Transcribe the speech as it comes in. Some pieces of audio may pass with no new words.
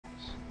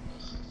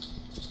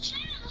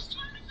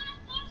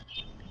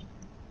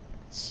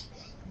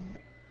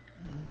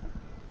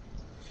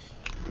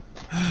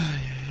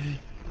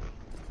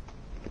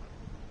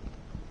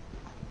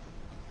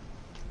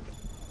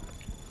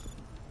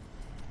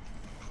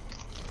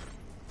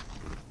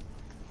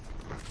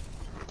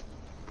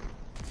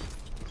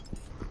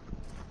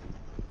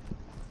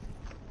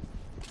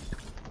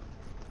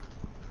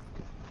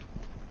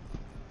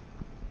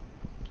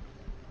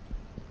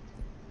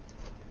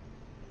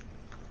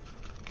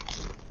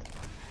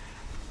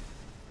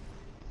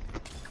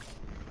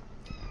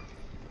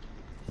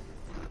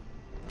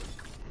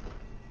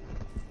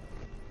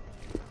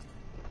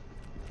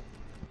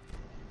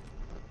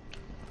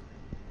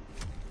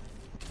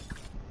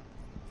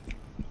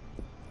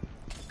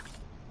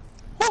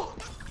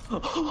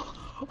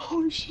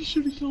Oh, she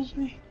should have killed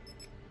me.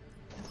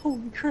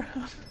 Holy crap.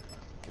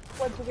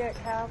 What'd you get,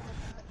 Cal?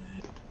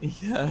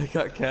 Yeah, I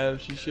got Cav.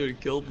 She should have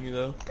killed me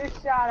though. Who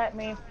shot at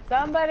me?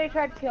 Somebody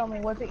tried to kill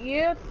me. Was it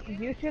you? Did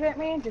you shoot at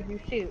me? Did you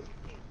shoot?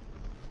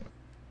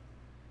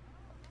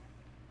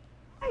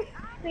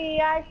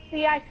 I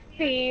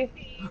see.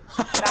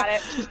 Got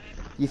it.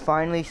 You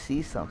finally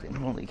see something.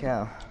 Holy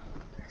cow.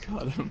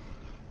 Got him.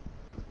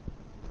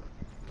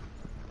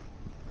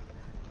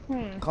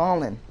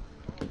 Colin.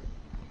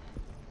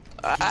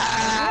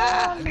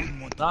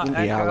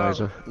 Yeah,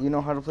 Elijah. You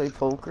know how to play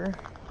poker?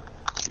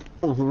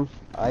 Mm-hmm.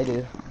 I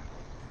do.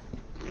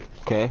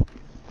 Okay.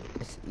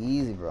 It's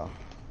easy, bro.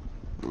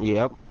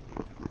 Yep.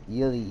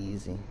 Really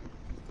easy.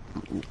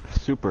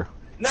 Super.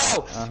 No!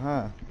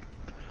 Uh-huh.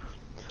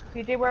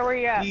 PJ, where were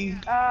you at?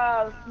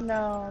 Oh,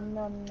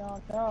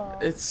 no.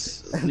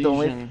 It's Don't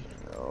Legion.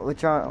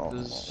 Which one?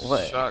 This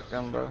What?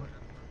 shotgun, bro.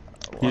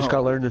 You just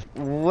gotta learn this.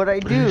 What'd I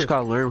You do? just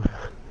gotta learn.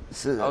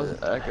 So, I was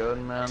echoed,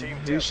 man.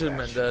 He should have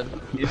been dead.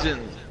 He's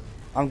in.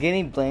 I'm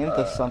getting blamed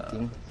for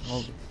something.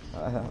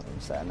 I'm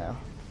sad now.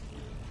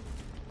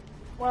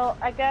 Well,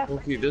 I guess.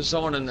 Okay, there's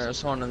someone in there.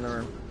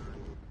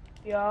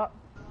 Yeah.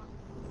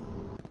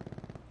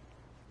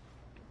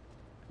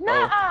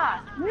 Nuh-uh!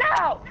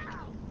 No!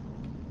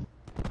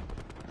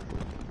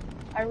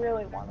 I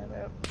really wanted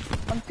it.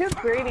 I'm too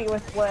greedy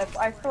with flip.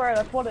 I swear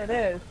that's what it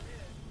is.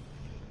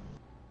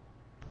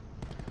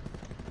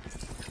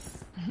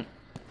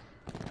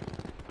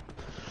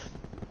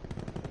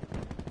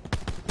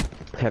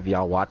 Have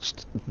y'all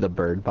watched The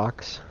Bird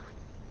Box?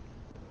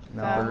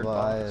 No, Bird but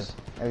Box.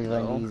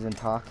 everybody's been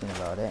talking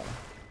about it.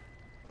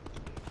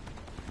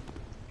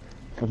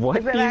 What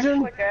Is it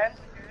season? actually good?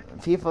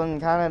 People in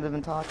Canada have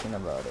been talking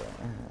about it.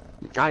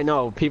 I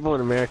know, people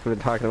in America have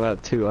been talking about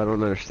it too. I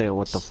don't understand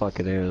what the fuck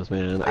it is,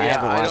 man. I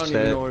haven't I watched don't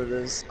even it. know what it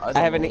is. I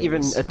haven't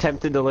even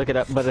attempted to look it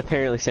up, but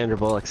apparently Sandra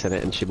Bullock's in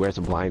it and she wears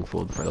a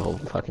blindfold for the whole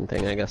fucking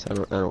thing. I guess I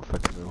don't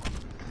fucking know.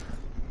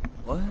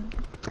 What?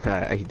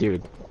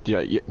 Dude,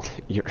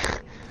 you're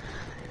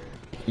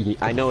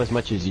I know as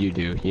much as you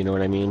do, you know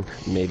what I mean?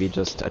 Maybe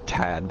just a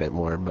tad bit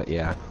more, but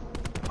yeah.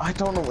 I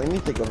don't know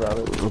anything about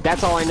it.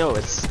 That's all I know.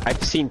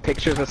 I've seen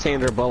pictures of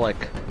Sandra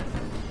Bullock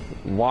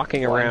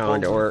walking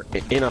around or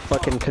in a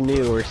fucking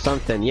canoe or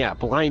something. Yeah,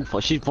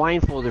 blindfold. She's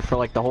blindfolded for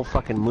like the whole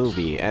fucking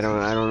movie. I don't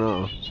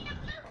know.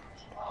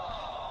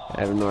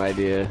 I have no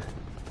idea.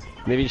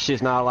 Maybe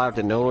she's not allowed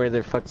to know where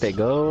the fuck they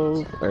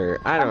go, or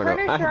I don't know. I'm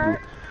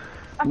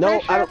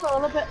pretty sure it's a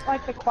little bit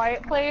like The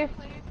Quiet Place,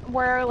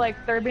 where like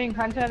they're being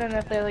hunted, and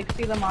if they like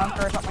see the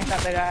monster or something like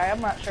that, they die.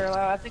 I'm not sure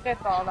though. I think I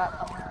saw that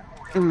somewhere.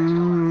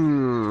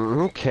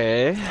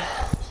 Okay.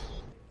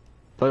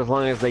 But as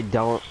long as they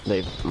don't,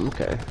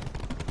 okay.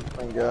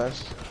 Oh my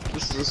gosh,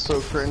 this is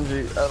so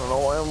cringy. I don't know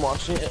why I'm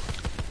watching it.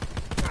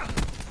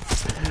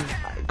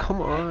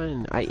 Come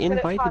on, I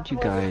invited you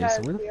guys.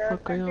 Where the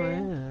fuck are you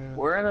at?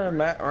 We're in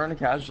a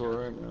casual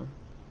right now.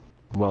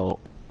 Well,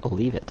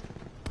 leave it.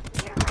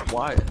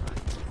 Why?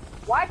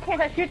 Why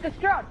can't I shoot this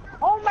drone?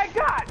 Oh my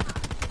god!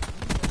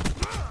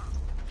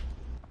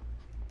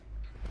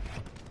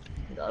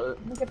 Got it.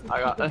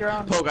 I got it.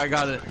 Poke, I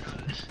got it.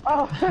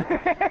 Oh.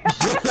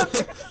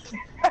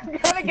 I'm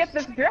gonna get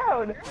this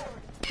drone.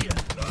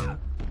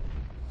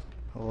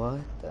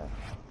 What the?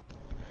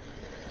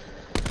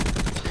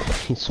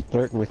 He's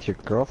flirting with your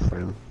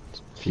girlfriend.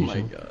 Oh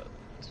my god.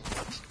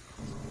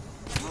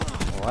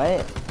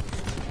 What?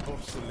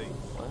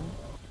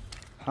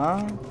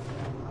 Huh?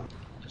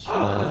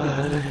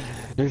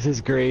 This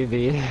is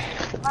gravy. Oh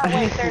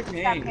wait, there's a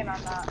second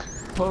on that.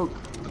 Poke,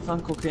 it's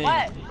Uncle King.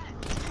 What?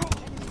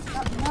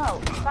 No,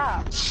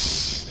 stop.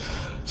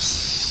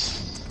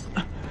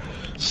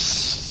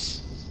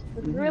 This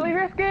is really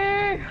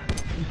risky.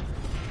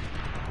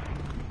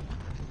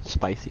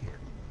 Spicy.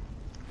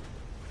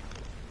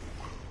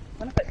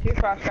 I'm gonna put 2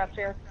 frost traps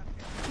here.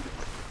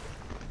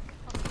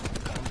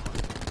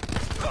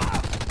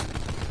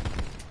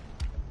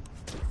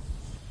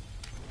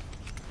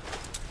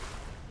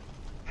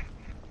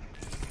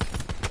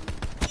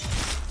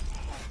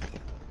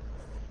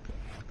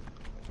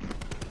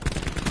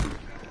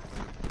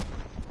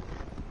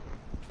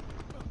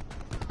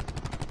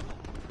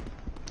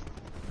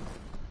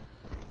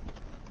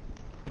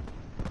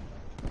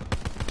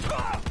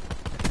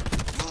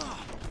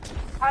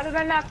 How did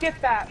I not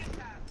get that?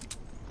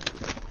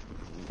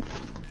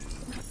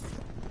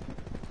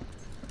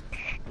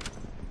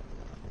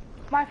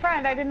 My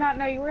friend, I did not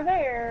know you were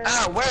there.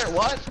 Ah, where?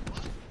 What?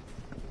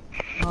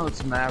 Oh,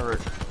 it's Maverick.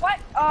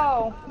 What?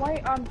 Oh,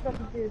 wait, I'm so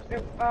confused.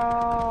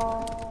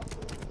 Oh.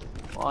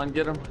 Come on,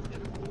 get him.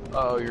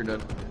 Oh, you're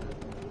dead.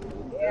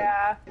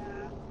 Yeah.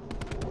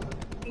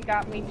 He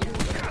got me too.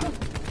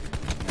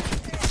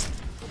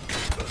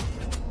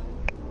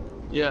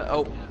 Yeah,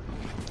 oh.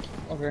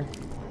 Okay.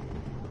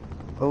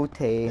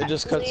 Ote. It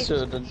just cuts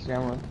to the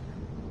camera.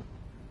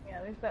 Yeah,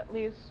 there's at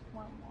least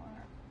one more.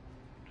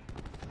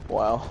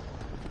 Wow.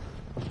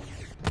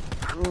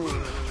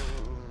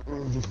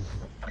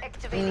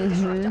 Activating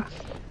disruptor.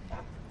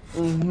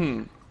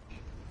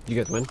 You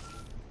guys win?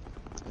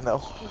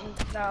 No.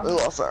 No. We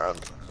lost that round.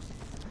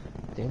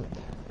 Damn it.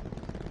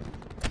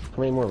 How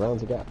many more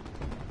rounds you got?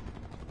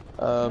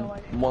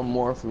 One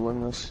more if we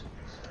win this.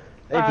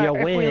 If you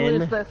If we win.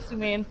 lose this, you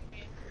mean?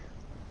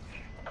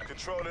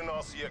 Controlling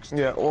RCX.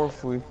 Yeah, or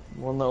if we,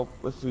 well no,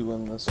 if we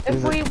win this.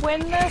 If we win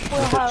this,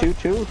 we'll Is have it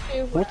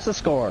 2-2? What's the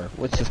score?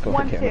 What's the score?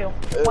 1-2.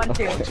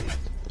 1-2.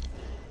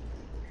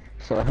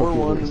 So I We're hope you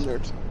one.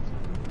 lose.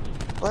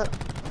 What?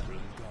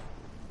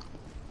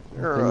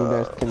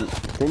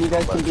 Then you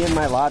guys can be in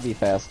my lobby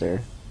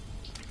faster.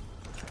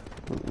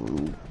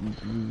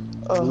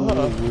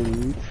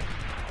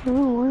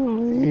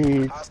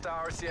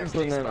 Hostile RCX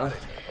spotted.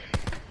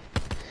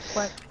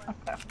 But,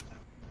 okay.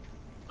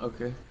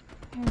 Okay.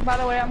 By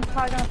the way, I'm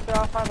probably gonna throw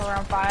off on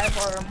around 5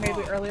 or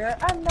maybe earlier.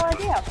 I have no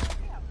idea.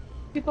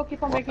 People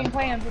keep on making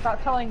plans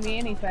without telling me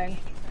anything.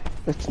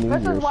 It's New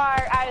This Year's. is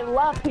why I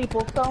love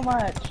people so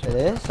much. It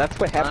is? That's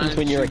what happens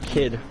when you're a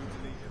kid.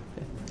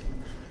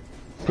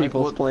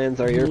 People's plans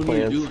are your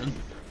plans.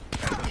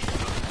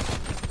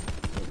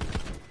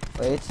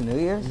 Wait, it's New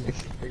Year's?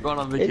 You're going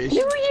on It's vacation.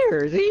 New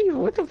Year's Eve.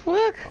 What the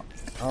fuck?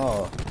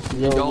 Oh.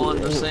 You're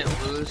going to St.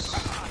 Louis.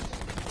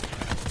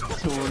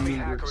 To New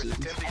York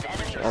City.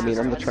 I mean,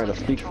 I'm not trying to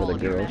speak for the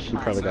girl. She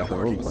probably got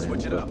her own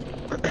plans,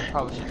 but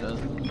Probably she does.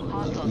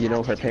 you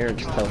know her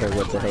parents tell her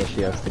what the hell she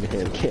has to do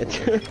and can't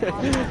do.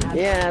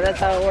 Yeah, that's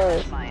how it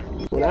was.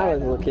 When I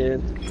was a little kid.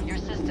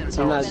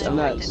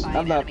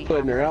 I'm not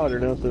putting her out or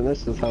nothing.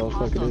 This is how it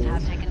fucking is.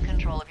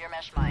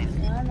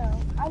 I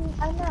know.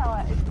 I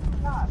know.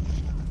 It's not.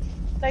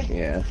 Like,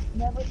 Yeah.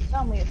 never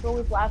tell me. It's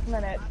always last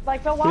minute.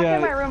 Like, they'll walk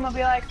in my room and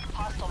be like,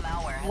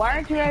 why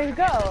aren't you ready to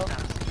go?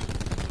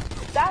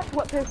 That's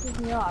what pisses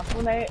me off,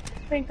 when they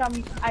think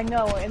I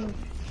know, and,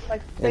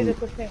 like, they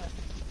just assume.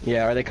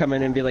 Yeah, or they come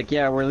in and be like,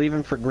 yeah, we're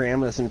leaving for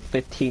Grandma's in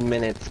 15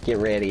 minutes, get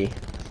ready.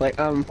 Like,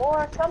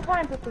 Or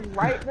sometimes it's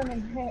right then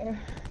and there.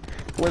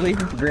 we're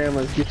leaving for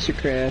Grandma's, get your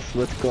crash,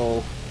 let's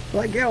go.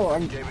 Like, yo,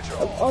 I'm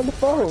on the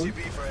phone.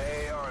 GB for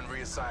AR and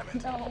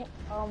reassignment. No.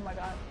 Oh my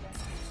god.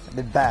 I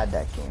did bad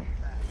that game.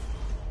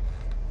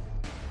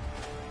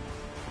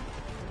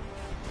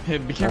 Hey,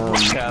 be careful,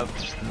 Cap.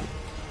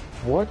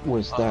 What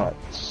was that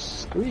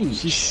screech?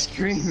 She's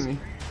screaming.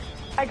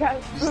 I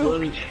got Just spooked.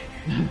 let it-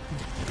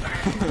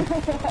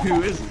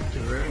 Who is it,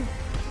 Jared?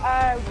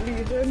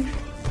 Reason.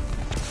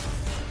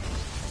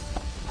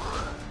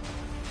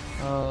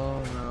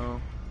 Oh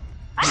no.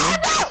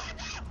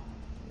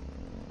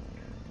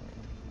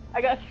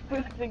 I got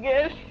spooked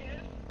again.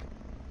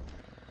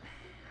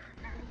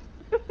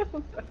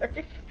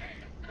 Sorry.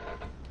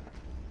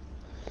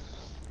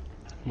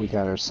 We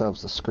got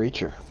ourselves a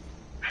screecher.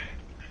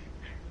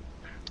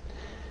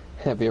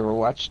 Have you ever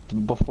watched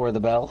Before the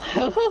Bell?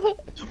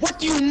 What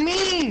do you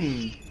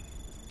mean?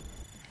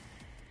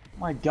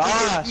 My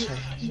gosh.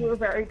 You were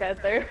very dead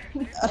there.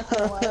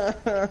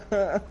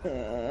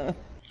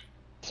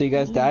 So you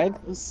guys died?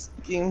 This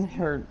game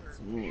hurts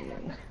me.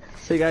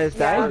 So you guys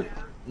died?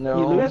 No.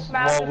 You lose? This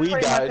match Well, is we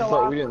pretty much died, a but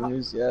lost we didn't cause.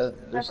 lose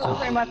yet. This is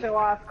pretty much a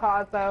lost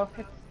cause, though.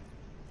 It's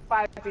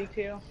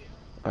 5v2.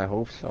 I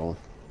hope so.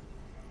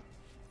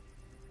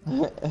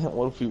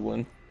 What if we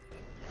win?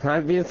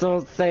 I'd be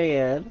so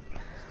sad.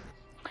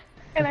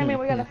 And I mean,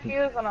 we got a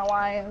fuse on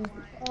Alliance.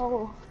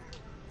 Oh.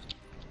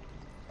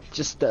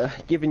 Just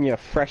giving you a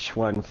fresh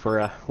one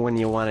for when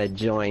you want to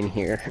join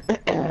here.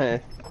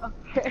 Okay.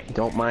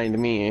 Don't mind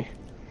me.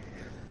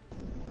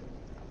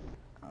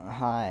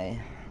 Hi.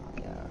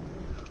 Yeah.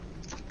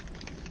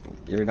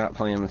 You're not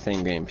playing the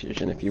same game,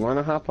 Fusion. If you want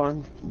to hop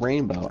on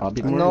Rainbow, I'll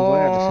be more than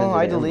glad to send No, you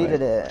I the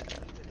deleted invite. it.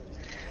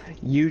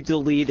 You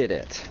deleted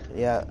it.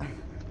 Yeah.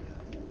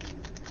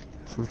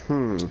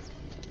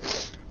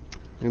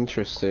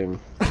 Interesting.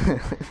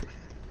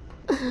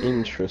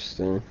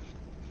 Interesting.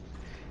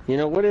 You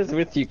know, what is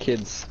with you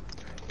kids?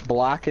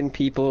 Blocking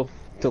people,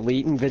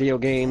 deleting video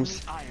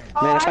games.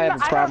 Man, if I have a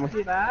problem don't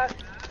do that.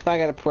 if I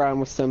got a problem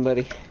with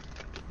somebody,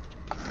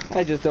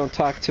 I just don't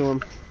talk to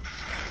them.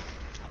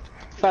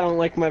 If I don't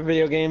like my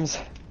video games,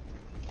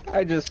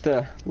 I just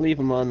leave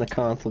them on the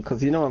console,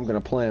 because you know I'm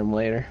gonna play them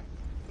later.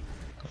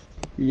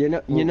 You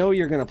know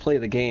you're gonna play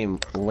the game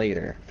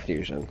later,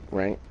 Fusion,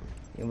 right?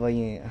 Well,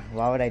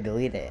 why would I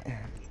delete it?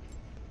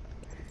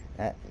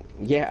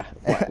 Yeah.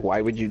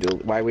 Why would you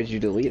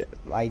delete it?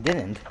 I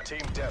didn't. Team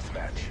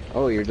deathmatch.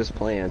 Oh, you're just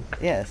playing.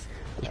 Yes.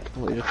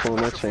 You're just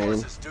pulling that chain.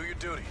 Forces, do your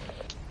duty.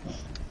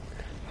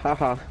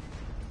 Haha.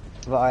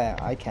 Well,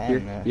 I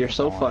can. You're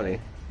so if I want. funny.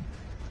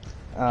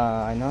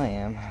 I know I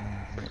am.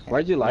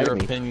 Why'd you lie Your to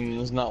me? opinion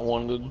is not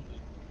wanted.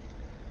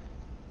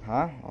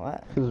 Huh?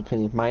 What? Whose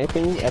opinion? My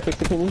opinion?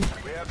 Epic's opinion?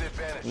 We have the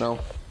advantage. No.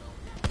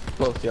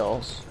 Both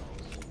y'all's.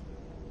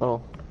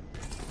 Oh.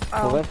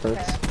 Well, that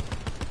hurts.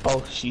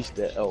 Oh, she's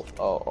dead. Oh,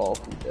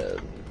 who's dead?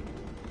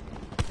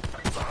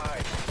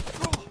 Behind.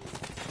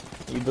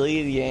 You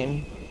deleted the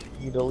game.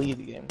 You deleted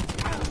the game.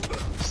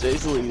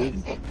 Stays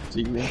deleted.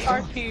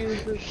 Our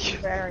fuse is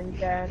very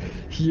dead.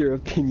 Your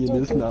opinion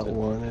is not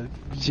wanted.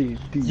 Gee,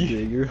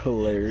 DJ, you're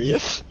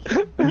hilarious.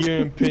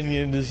 Your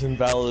opinion is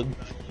invalid.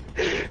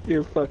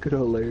 You're fucking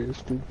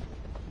hilarious, dude.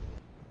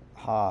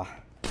 Huh?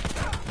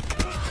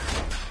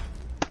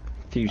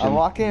 Fusion. I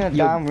walk in a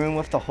damn room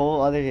with the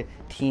whole other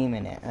team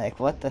in it. Like,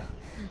 what the?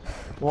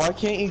 Why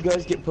can't you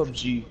guys get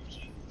PUBG?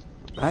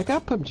 I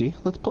got PUBG.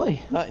 Let's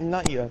play.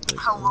 Not you, I think.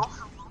 Hello?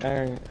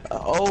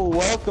 Oh,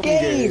 welcome,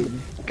 Gabe.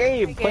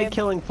 Gabe, play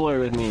Killing Floor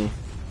with me.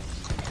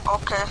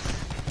 Okay.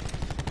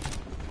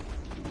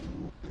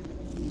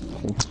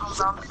 I'm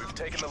done. We've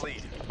taken the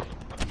lead.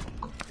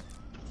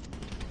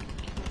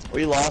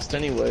 We lost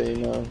anyway,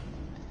 you know.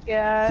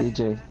 Yeah.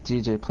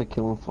 DJ, play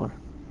Killing Floor.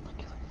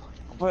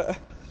 But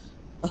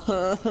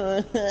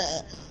I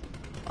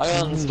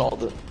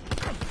uninstalled it.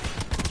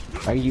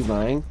 Are you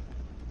lying?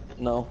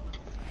 No.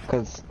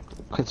 Cause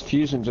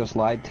Fusion just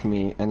lied to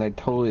me, and I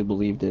totally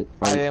believed it.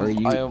 Are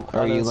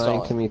you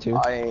lying to me too?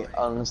 I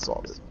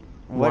uninstalled it.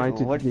 Why did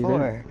you do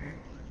for?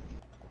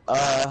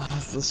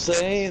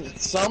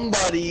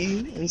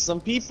 Somebody and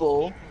some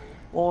people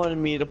wanted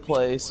me to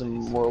play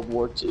some World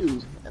War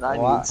II, and I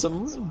need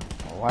some room.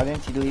 Why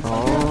didn't you delete So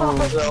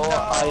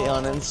I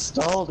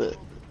uninstalled it.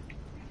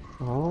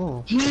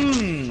 Oh.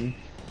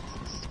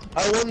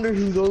 I wonder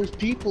who those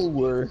people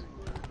were.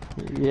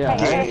 Yeah,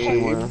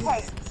 Hey,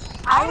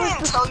 I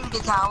didn't tell you to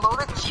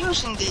download it.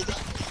 Fusion did.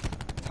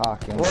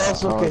 talking? Well,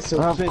 it's okay,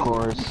 so of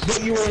course.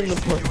 But you were in the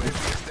party.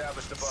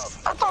 Established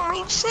above. That don't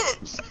mean shit.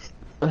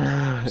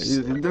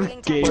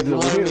 The game's But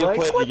over here, you like,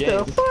 played the what the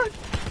game. fuck?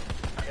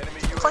 Enemy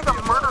It's like a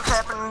murder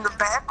happening in the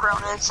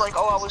background, and it's like,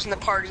 oh, I was in the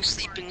party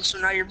sleeping, so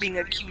now you're being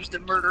accused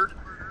of murder.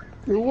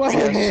 What?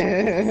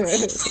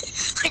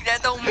 Like, that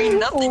don't mean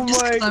nothing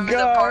just 'cause I'm in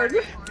the party.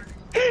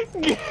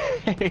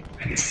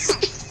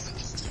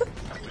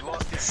 We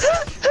lost the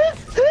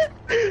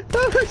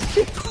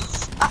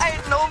I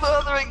know the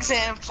other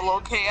example,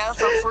 okay? That's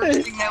the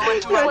first thing that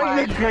went to my That's the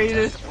mind.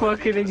 greatest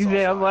fucking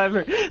example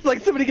ever. It's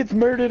like somebody gets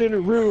murdered in a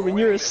room and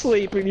you're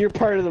asleep and you're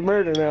part of the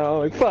murder now.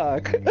 Like,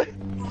 fuck.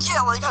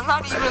 Yeah, like, I'm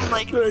not even,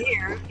 like,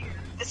 here.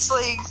 It's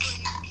like,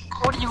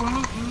 what do you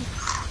mean?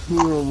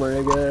 Oh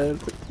my god.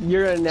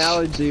 Your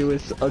analogy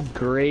was a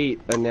great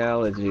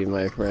analogy,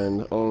 my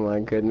friend. Oh my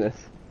goodness.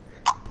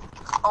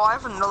 Oh, I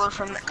have another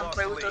friend that can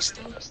play with us,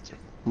 too.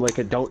 Like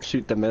a don't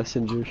shoot the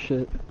messenger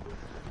shit.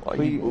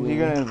 Who you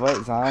gonna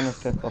invite, Zion or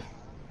Pickle?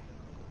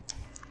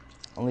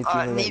 Only people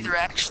that Neither,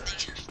 actually.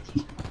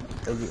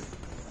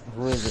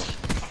 Who is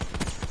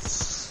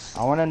it?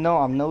 I wanna know,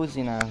 I'm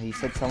nosy now. He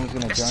said someone's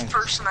gonna This join.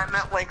 person I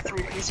met, like,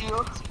 3 days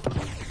ago.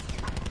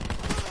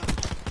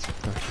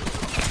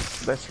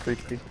 That's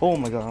creepy. Oh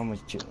my god, how much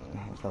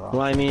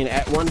Well, I mean,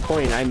 at one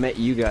point I met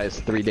you guys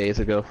 3 days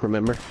ago,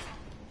 remember?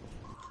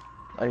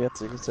 I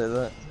guess you could say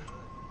that.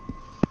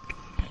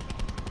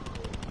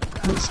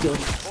 Let's go.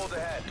 pulled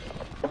ahead.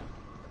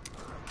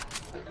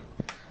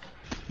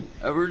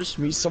 Ever just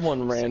meet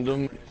someone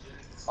random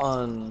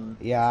on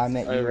Yeah, I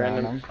met you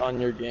random. on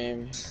your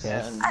game,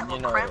 Yes. and I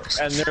love cramps.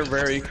 and they're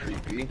very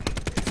creepy.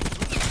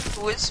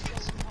 Who is?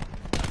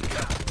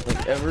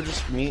 Like, ever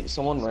just meet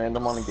someone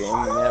random on a game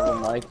and they have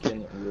a mic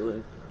and it's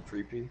really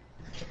creepy.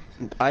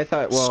 I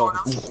thought, well,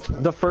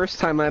 the first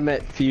time I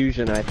met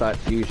Fusion, I thought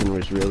Fusion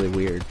was really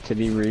weird. To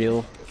be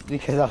real,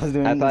 Because I was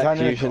doing, I thought trying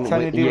Fusion,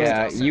 to do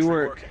yeah, you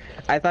were.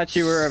 I thought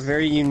you were a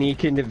very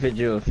unique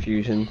individual,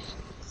 Fusion.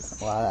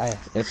 Well,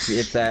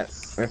 If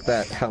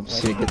that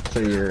helps you get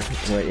through your,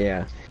 well,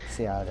 yeah.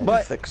 see how it is.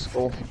 But Thick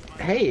skull.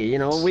 hey, you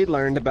know, we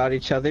learned about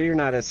each other. You're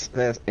not as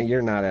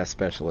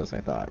special as I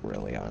thought,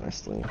 really,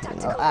 honestly. You know?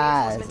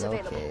 It's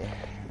okay.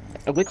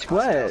 Which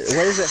what? What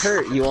does it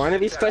hurt? You want to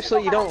be special?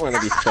 You don't want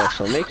to be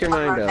special. Make your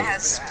mind I'm up.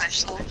 as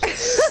special.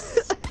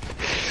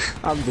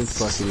 I'm just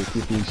fucking with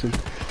you, Fusion.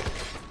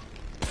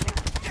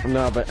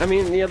 No, but I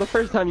mean, yeah, the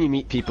first time you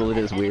meet people, it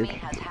is weird.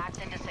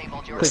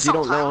 Because you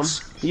don't know them.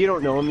 You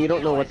don't know them. You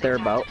don't know what they're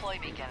about. You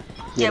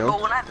Yeah, know?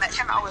 but when I met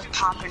him, I was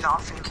popping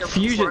off and killing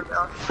Fusion,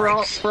 people.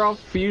 for all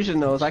Fusion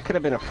knows, I could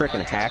have been a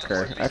frickin'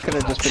 hacker. I could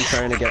have just been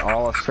trying to get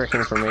all the frickin'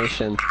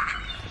 information.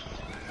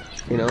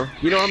 You know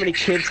how many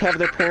kids have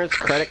their parents'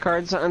 credit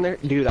cards on their?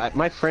 Dude,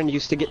 my friend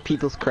used to get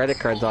people's credit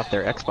cards off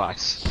their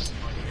Xbox.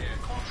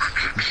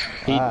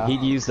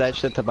 He'd use that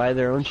shit to buy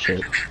their own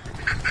shit.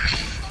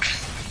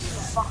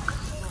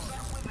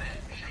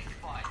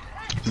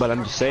 But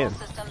I'm just saying,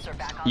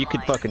 you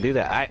could fucking do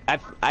that.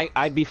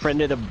 I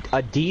befriended a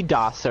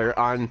DDoSer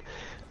on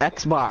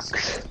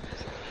Xbox,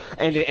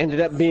 and it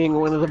ended up being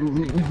one of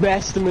the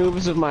best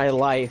moves of my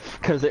life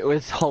because it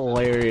was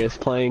hilarious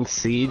playing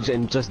Siege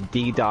and just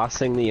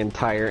DDoSing the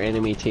entire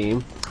enemy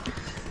team.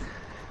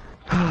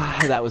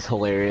 That was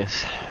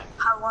hilarious.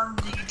 How long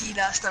did you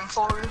DDoS them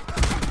for?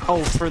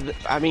 Oh,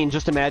 I mean,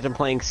 just imagine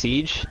playing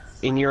Siege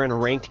and you're in a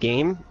ranked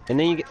game, and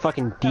then you get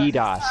fucking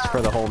DDoSed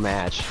for the whole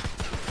match.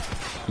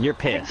 You're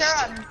pissed.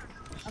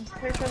 I'm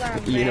pretty sure they're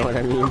on You know what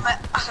I mean?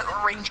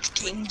 Ranked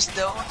games,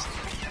 though.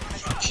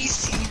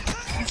 Easy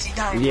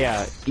time.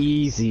 Yeah,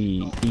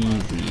 easy.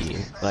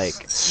 Like,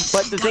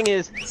 but the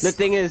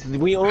thing is,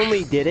 we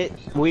only did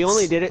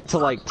it to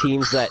like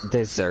teams that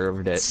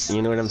deserved it.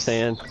 You know what I'm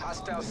saying?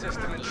 Hostile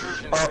system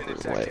intrusion Oh,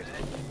 detected.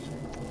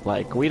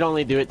 Like, we'd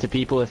only do it to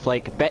people if,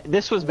 like,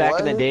 this was back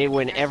in the day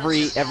when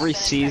every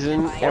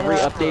season, every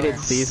updated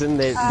season,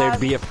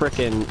 there'd be a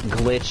frickin'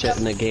 glitch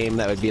in the game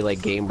that would be,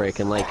 like, game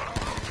breaking.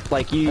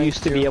 Like you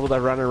used to be able to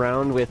run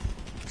around with,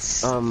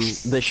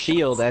 the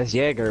shield as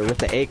Jaeger with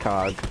the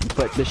ACOG,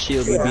 but the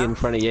shield would be in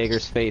front of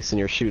Jaeger's face and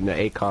you're shooting the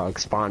ACOG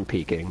spawn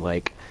peeking.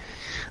 Like,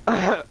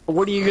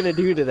 what are you gonna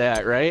do to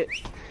that, right?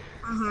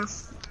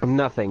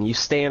 Nothing. You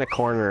stay in a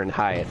corner and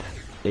hide,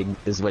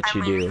 is what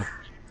you do.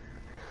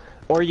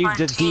 Or you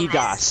just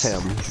DDoS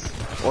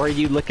him. Or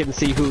you look and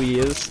see who he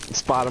is,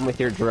 spot him with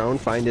your drone,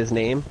 find his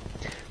name,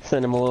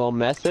 send him a little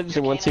message,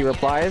 and once he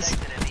replies,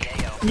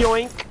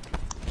 yoink!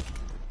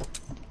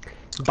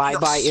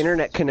 Bye-bye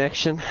internet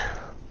connection.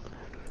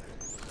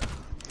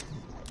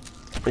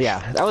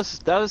 Yeah, that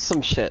was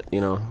some shit,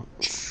 you know.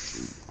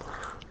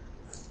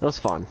 That was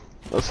fun.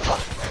 That was fun.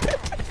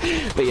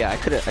 But yeah, I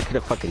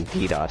could've fucking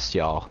DDoSed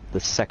y'all the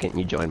second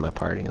you joined my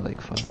party,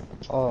 like, fuck.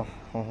 Oh,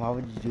 well, why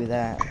would you do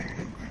that?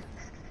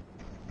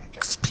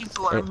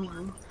 People are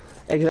mean.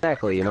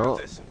 Exactly, you know.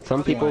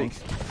 Some people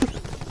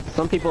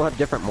have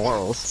different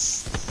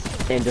morals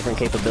and different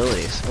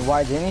capabilities.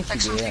 Why didn't you Like do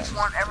some that? people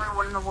want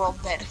everyone in the world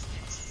dead.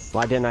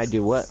 Why didn't I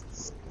do what?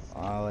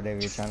 Whatever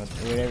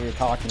you're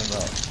talking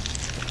about.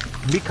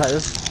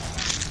 Because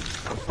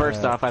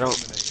first off, I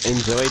don't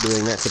enjoy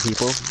doing that to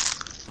people.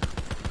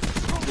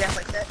 Yeah,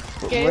 like that.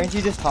 Weren't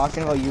you just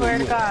talking about you Swear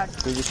to God.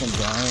 you're just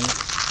enjoying?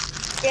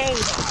 Gabe,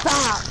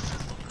 stop!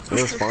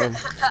 It was fun.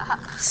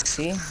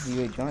 See?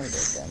 You enjoyed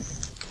it then.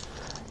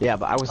 Yeah,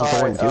 but I wasn't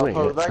the one doing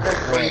it. That guy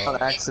killed me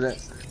on accident.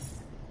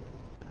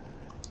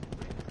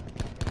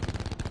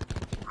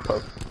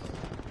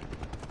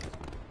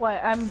 What?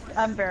 I'm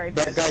very.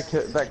 That guy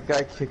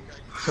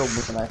killed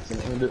me on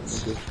accident. He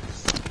didn't do it.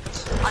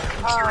 I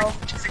can hear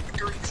it to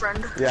victory,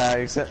 friend. Yeah,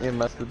 he sent me a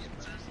message.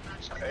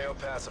 AO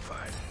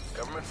pacified.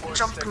 Government force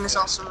Jumping is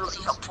also really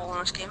helpful in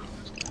this game.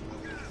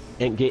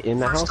 And get in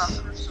the First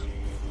house?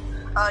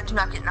 off, do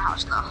not get in the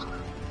house though.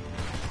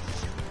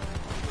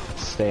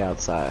 Stay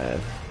outside.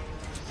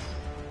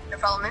 You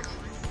follow me?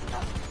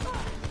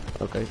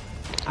 Okay.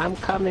 I'm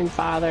coming,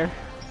 father.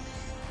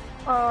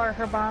 Or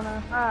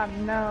Herbana. Ah,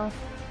 no.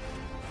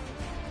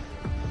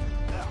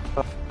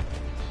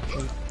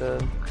 He's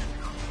dead.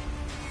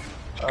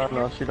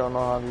 No, she don't know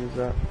how to use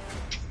that.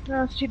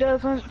 No, she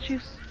doesn't.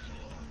 She's.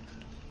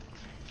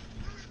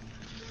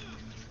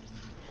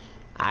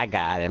 I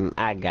got him.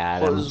 I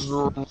got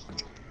him.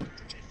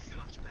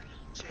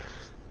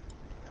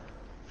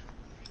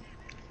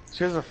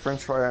 She has a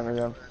French fry on her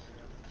gun.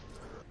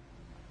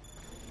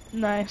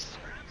 Nice.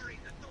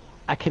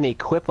 I can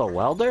equip a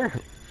welder?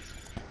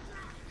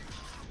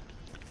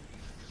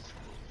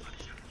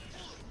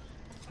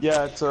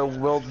 Yeah, it's a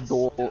weld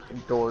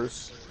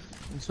doors,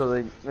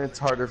 so it's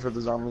harder for the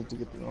zombies to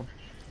get through them.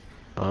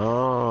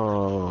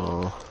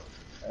 Oh.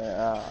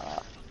 But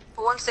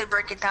once they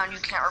break it down, you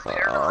can't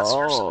repair it unless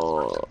you're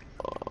support.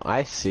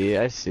 I see,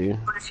 I see.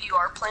 But if you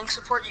are playing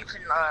support, you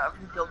can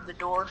rebuild the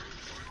door.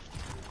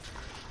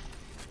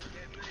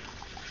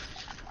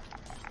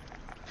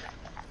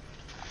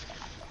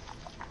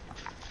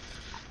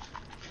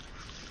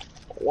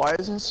 Why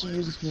isn't she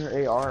using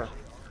her AR?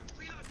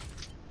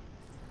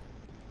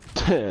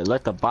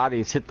 Let the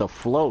bodies hit the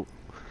float.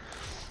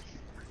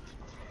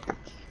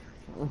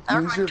 I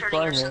don't Use mind your turning your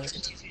primary.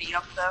 sensitivity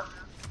up though.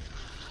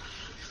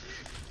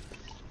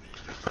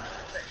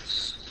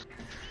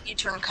 You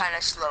turn kind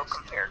of slow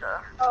compared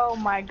to Oh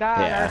my God,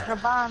 Yeah. our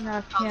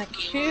Herbana how the can't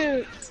game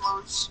shoot.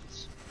 flows.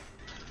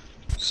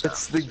 So,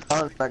 It's the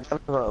gun that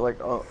gun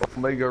like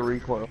Omega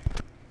recoil.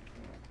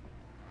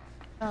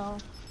 No.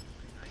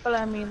 But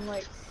I mean,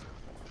 like.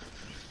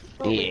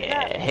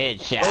 Yeah, Oh,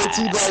 headshot.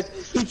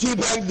 he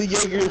teabagged the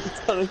Jaeger that's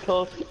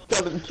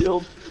got him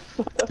killed.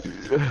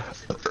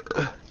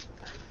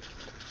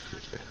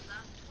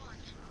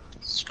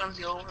 it's gonna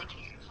be over.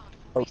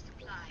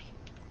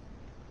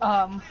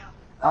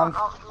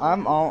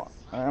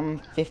 I'm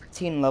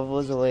 15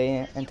 levels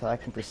away until I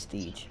can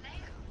prestige.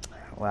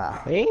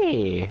 Wow.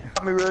 Hey.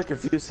 Got me really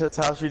confused. That's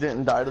how she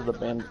didn't die to the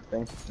bandit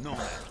thing. No,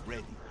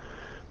 ready.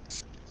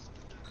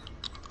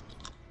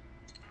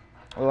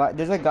 Well,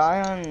 there's a guy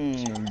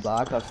on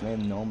Black Ops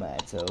named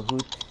Nomad, so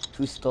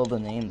who stole the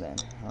name then,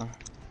 huh?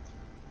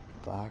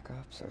 Black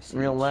Ops or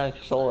Real Siege? nice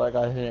stole that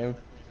guy's name.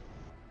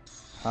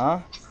 Huh?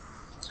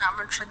 I'm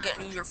gonna try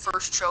getting you your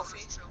first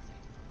trophy.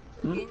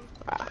 You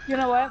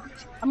know what?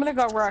 I'm gonna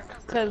go Rook,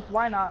 cause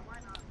why not?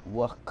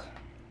 Wook.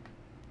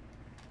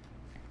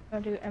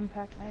 I'm gonna do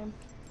impact name.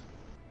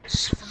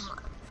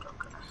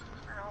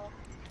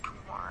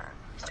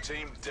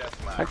 Team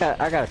deathmatch.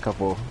 I got a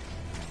couple.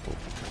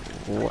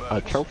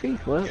 A trophy?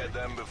 What? Get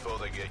them before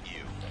they get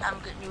you. I'm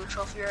getting you a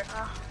trophy right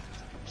now.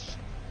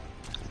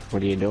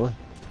 What are you doing?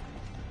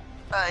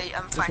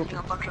 I'm finding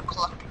a bunch of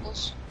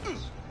collectibles.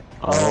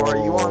 Oh, are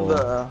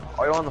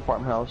you on the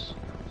farmhouse?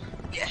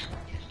 Yeah.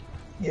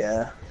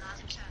 Yeah.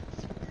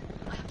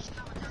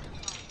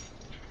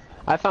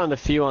 I found a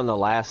few on the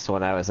last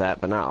one I was at,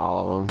 but not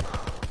all of them.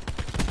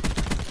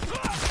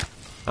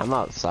 I'm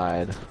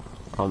outside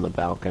on the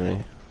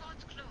balcony.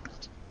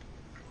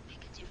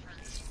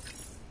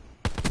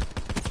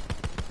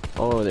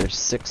 Oh, there's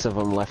 6 of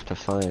them left to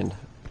find.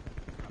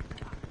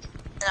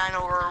 And I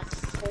know we're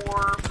 4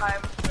 or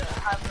 5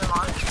 of them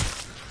on.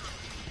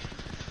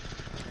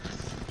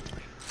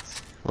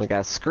 We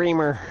got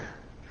Screamer.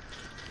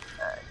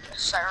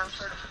 Siren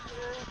for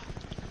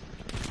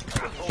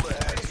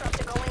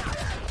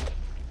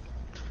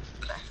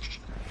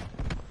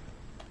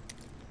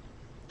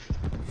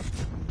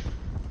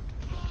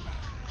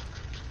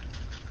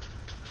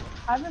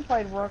I haven't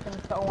played Rook in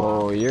so long.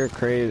 Oh, you're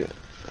crazy.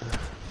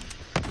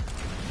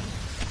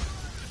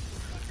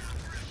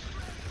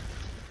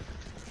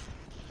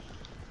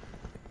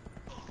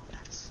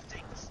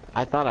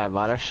 I thought I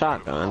bought a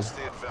shotgun. Lost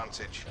the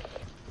advantage.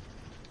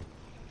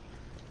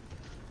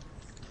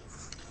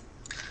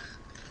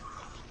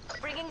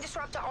 Bringing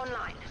disruptor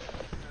online.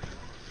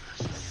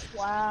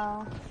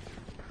 Wow.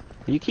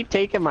 You keep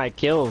taking my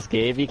kills,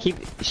 Gabe. You keep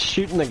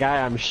shooting the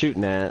guy I'm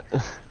shooting at.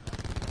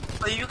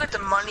 Well, you get the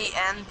money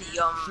and the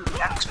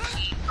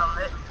XP from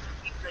it,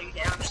 even though you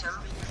damaged them.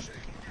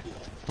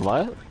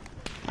 What?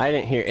 I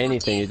didn't hear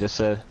anything you just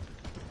said.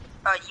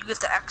 You get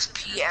the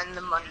XP and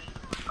the money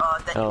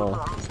that you would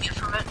normally get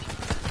from it,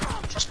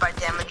 just by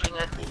damaging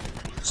it.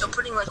 So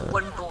putting like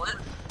 1 bullet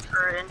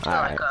or into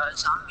like a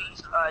zombie,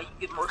 you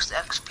get most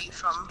XP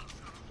from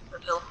the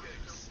kill.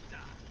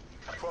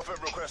 Prophet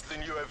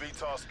requesting UAV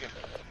tasking.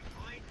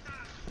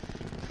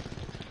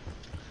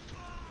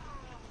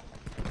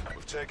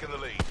 We've taken the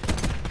lead.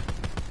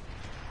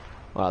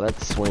 Wow, that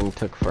swing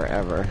took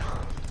forever.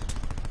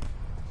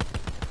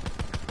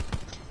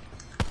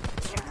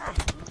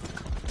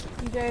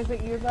 DJ, is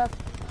it you left?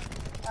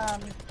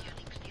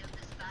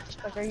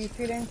 Like, are you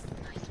shooting?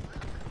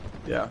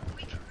 Yeah.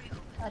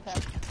 Okay.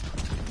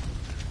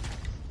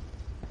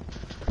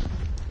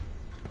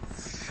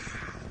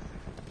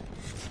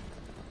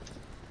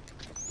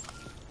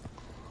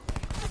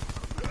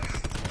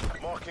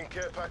 Marking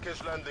care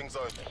package landing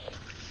zone.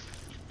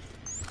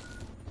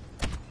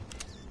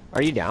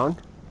 Are you down?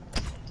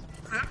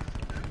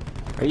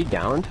 Are you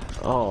downed?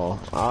 Oh,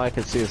 all I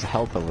can see is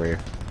health over here.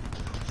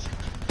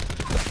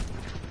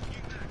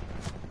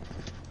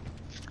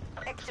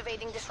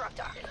 Activating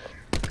disruptor.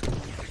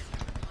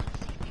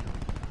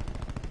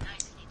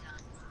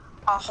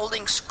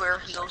 Holding square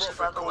heals,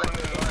 by the way.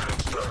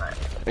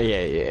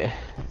 Yeah.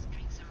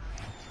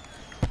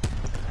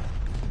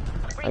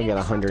 I got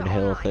 100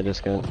 health, I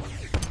just got...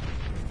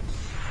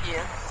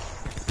 Yeah.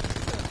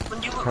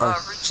 When you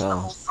reach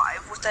level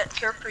 5 with that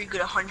character, you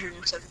get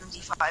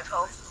 175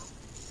 health.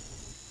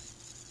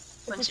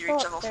 Once you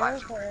reach level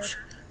 5.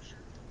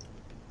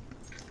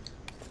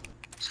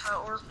 That's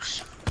how it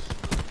works.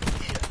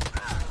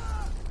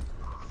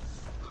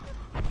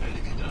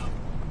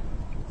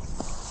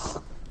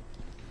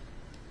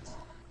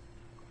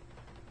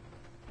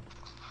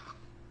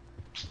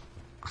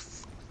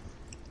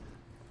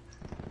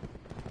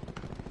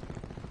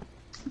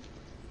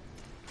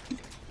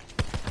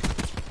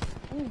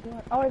 What are you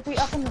doing? Oh, is he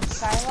up in the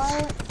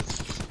skylight?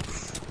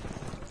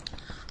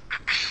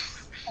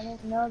 I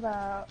didn't know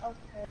that.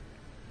 Okay.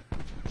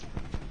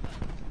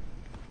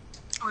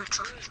 Oh,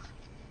 trophy.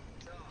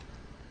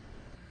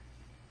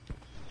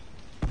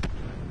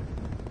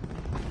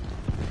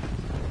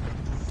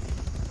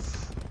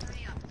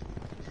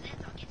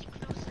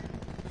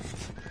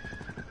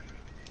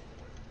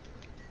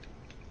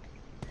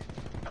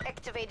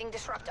 Activating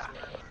disruptor.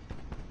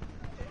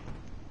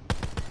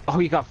 Oh,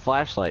 you got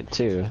flashlight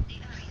too.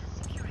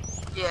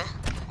 Yeah.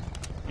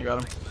 You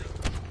got him.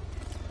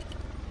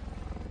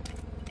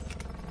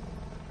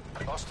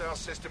 Hostile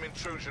system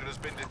intrusion has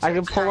been detected. I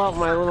can pull out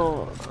my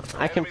little...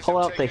 I can pull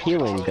out the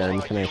healing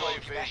gun. Can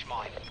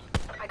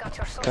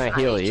I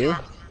heal you?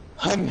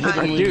 I'm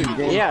hitting Dude,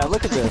 yeah,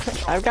 look at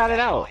this. I've got it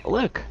out.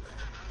 Look.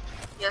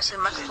 Yes, I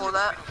might pull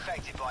that.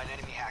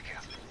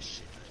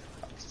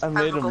 I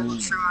made have a him.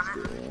 gold trim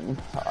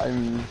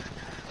on it.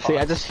 See,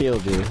 I just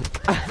healed you.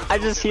 I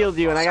just healed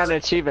you and I got an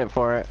achievement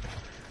for it.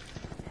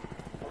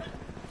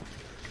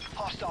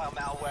 Hostile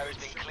malware has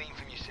been cleaned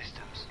from your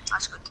systems.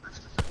 That's good.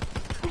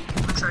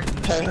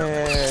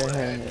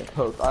 Hey,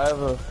 Poke, I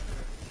have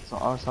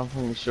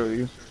something to show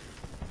you.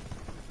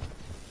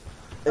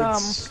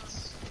 It's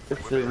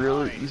a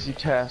really easy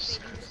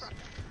task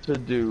to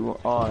do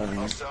on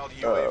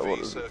what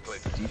is it?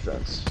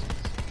 Defense.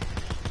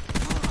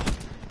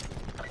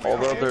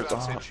 Although there's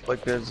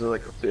like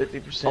a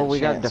 50%. Oh, we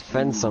gotta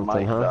defend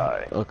something, huh?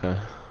 Die. Okay.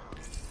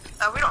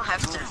 We don't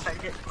have to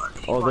defend it, but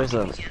Oh, there's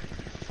a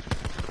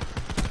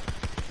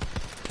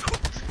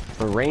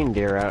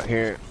reindeer out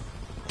here.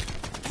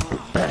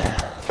 Oh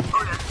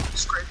yeah,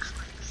 it's great.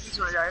 He's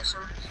gonna die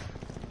soon.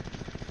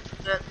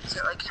 Yeah, he's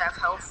at like half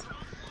health.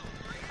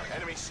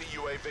 Enemy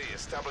CUAV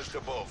established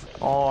above.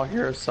 Oh, I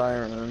hear a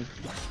siren.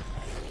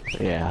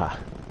 Yeah.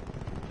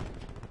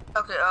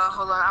 Okay,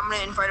 hold on. I'm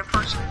gonna invite a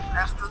person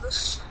after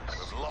this.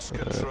 We've lost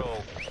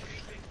control.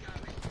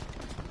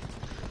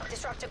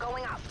 Disruptor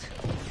going out.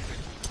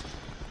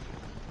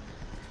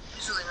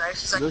 He's really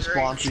nice. He's like This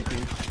very... launch you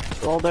can.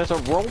 Oh, there's a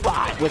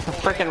robot with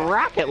freaking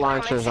rocket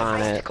launchers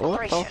on it.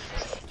 What the?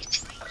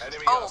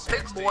 Enemy Oh,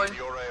 big boy.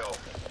 your AO.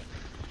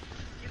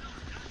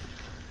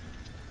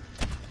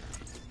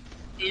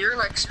 You're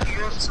gonna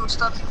experience some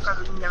stuff you've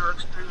probably never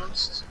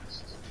experienced.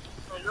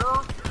 There you go.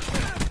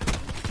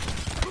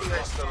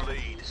 Lost the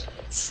lead.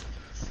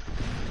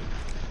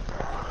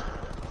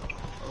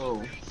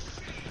 Oh.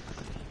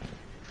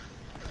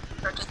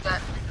 Practice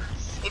that.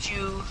 If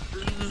you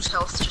lose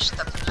health, just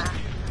step in there.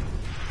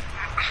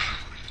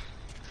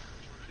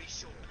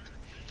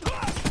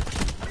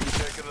 Who's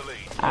taking the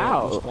lead?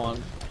 Ow.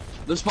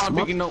 They're spawn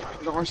peeking. No,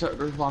 don't rush out.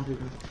 They're spawn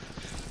peeking.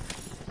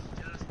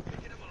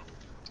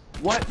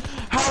 What?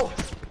 How?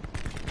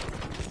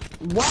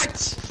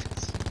 What?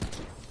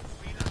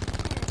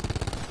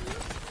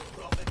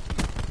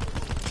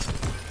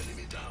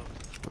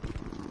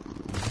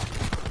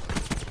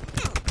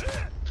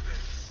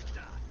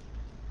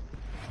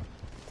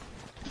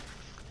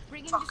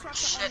 Fucking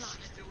shit.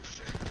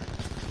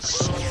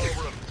 Pull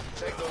over 'em.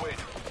 Take the win.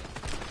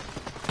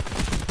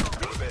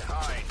 You're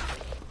behind.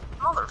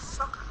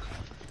 Motherfucker.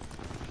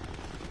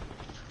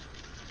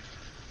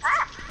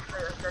 Ah!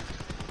 There, good.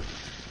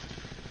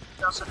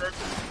 He also did.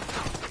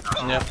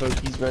 Yeah,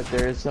 Pokey's right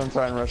there. So I'm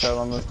trying to rush out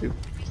on those two.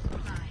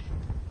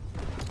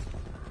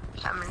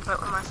 I'm in fight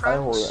with my I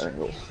friends. hold that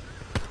angle.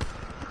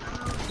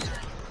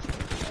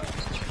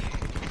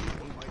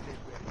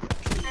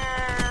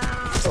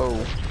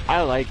 Oh.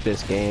 I like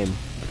this game.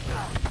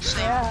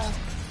 Yeah.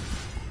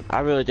 I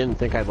really didn't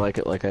think I'd like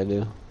it like I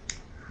do.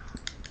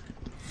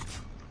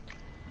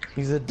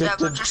 He's Yeah, addicted.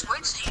 but just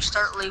wait till you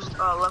start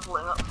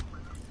leveling up.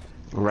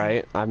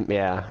 Right?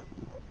 Yeah.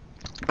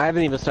 I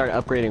haven't even started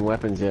upgrading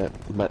weapons yet,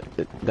 but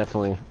it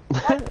definitely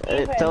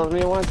it tells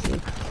me it wants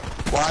to.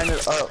 Line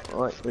it up,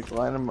 like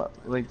line them up,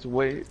 like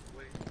wait.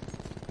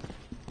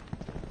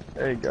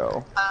 There you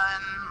go.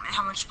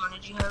 How much money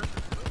do you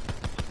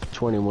have?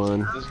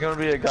 21. There's gonna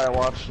be a guy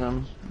watching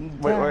him.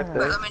 Wait, right Wait,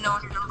 there. let me know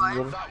when you're gonna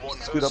buy. That one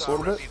Scoot up a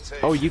little bit.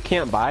 Oh, you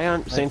can't buy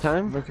on same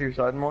time? Look to your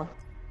side more.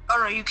 Oh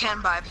no, you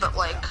can buy, but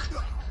like,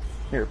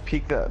 Here,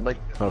 peek that. Like,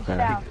 Okay,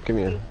 Down. give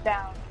me He's a.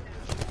 down.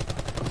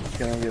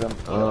 can I get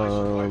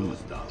him?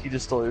 He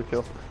just stole your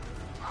kill.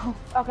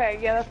 Okay,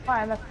 yeah, that's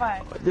fine, that's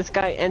fine. This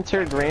guy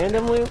entered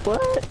randomly?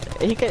 What?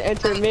 He can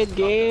enter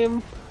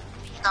mid-game?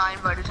 no, I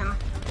invited him.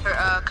 Here,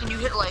 can you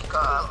hit like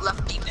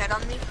left D-pad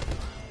on me?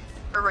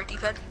 Or right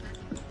D-pad?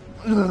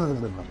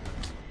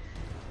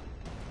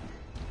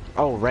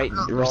 Oh, right.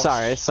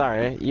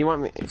 Sorry. You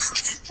want me? That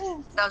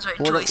was right.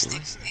 What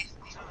Joysticks.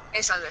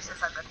 It's not good.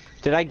 It's not good.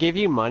 Did I give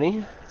you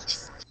money?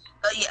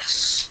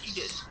 Yes, you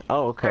did.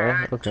 Oh, okay.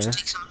 Just Okay.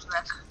 take some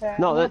back. Okay,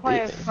 No, I'm gonna that-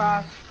 play as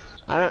Cross.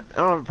 I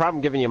don't have a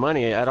problem giving you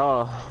money at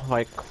all.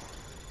 Like,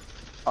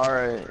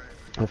 Alright,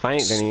 if I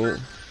ain't gonna use.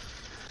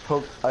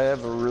 Poke, I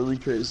have a really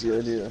crazy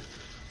idea.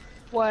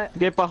 What?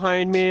 Get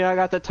behind me! I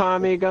got the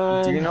Tommy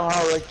gun. Do you know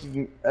how, like, you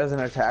can, as an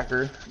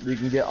attacker, you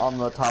can get on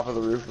the top of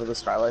the roof where the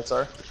skylights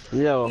are?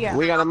 Yo, Yeah.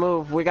 we gotta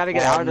move. We gotta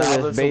get Well, out of now this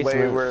there's a way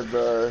basement. where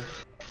the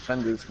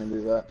defenders can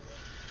do that.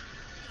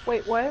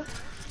 Wait, what?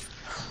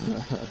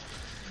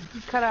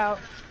 You cut out.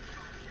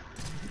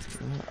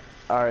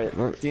 Alright,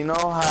 do you know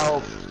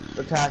how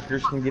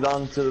attackers can get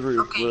onto the roof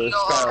Okay, where you the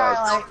go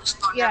skylights?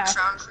 spawn Yeah. next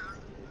round.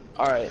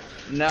 Alright,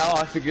 now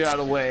I figured out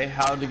a way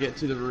how to get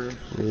to the roof.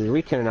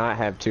 We cannot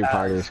have two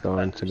parties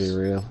going, to be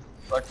real.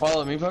 Like,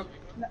 follow me, Poke.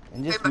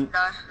 And Hey, just but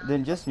die.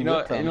 then just You know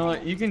mute what, you them. know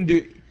what,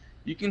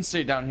 you can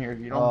stay down here if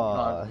you don't.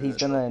 Oh, he's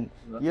gonna.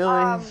 Really?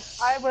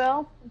 I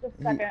will. Just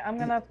a second. I'm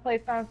gonna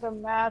place on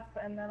some maps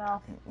and then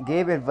I'll.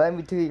 Gabe, invite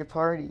me to your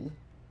party.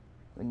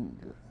 When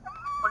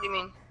What do you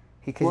mean?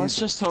 Let's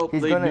just hope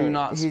he's they gonna- do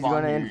not he's spawn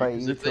gonna here. invite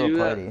 'Cause you if to they a do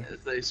that, party.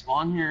 if they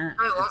spawn here,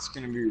 I won't. it's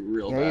gonna be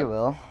real Yeah, bad. you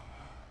will.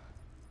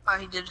 Oh,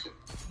 he did.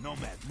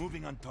 Nomad,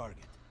 moving on target.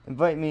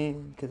 Invite me,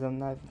 because I'm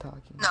not even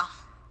talking. No.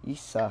 You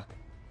suck.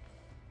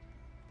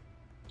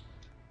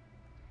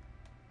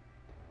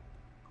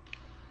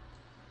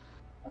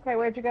 Okay,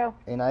 where'd you go?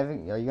 And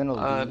Ivan, are you gonna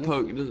leave?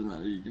 Poke, it doesn't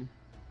matter, you can.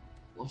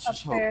 Let's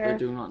just hope they Upstairs.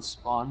 do not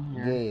spawn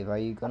here. Gabe, are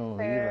you gonna leave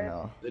or Upstairs.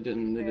 no? They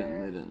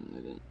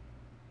didn't.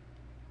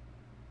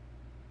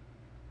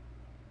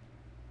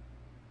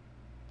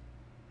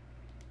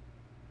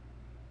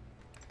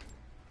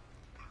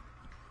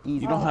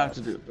 Easy. You don't have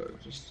to do it,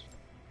 Poke, just...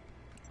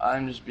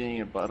 I'm just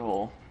being a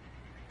butthole.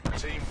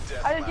 Team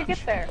deathmatch. How did you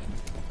get there?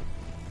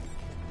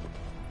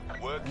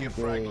 Work your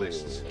frag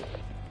lists.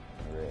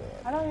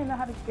 I don't even know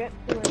how to get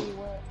to where you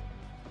were.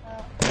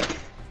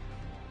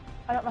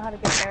 I don't know how to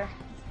get there.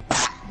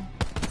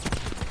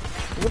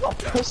 What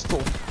a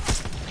pistol!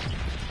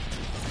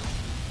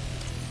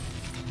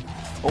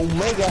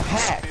 Omega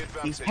hack!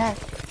 He's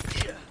hacked!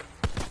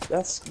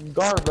 That's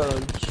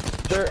garbage.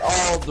 They're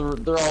all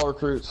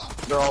recruits.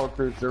 They're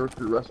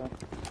recruit wrestling.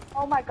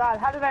 Oh my god,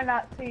 how did I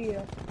not see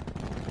you?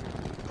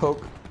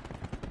 Poke.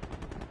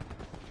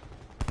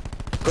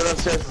 Go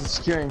downstairs, the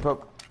securing,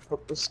 Poke.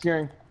 Poke the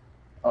securing.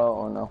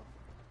 Oh no.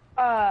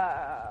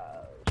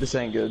 This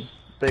ain't good.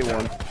 They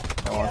won.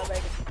 Yeah,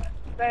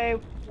 they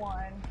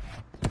won.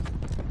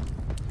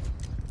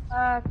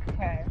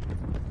 Okay.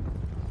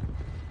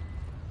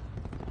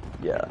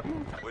 Yeah.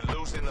 We're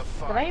losing the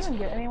Did I fight. even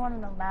get anyone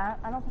in the map?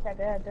 I don't think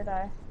I did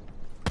I?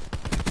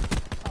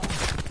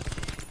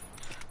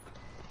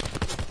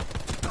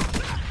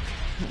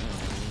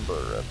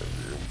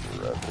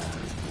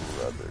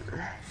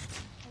 brother.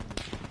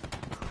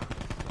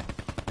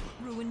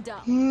 Ruined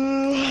up.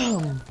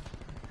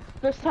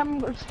 This time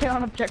we'll stay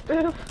on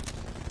objective.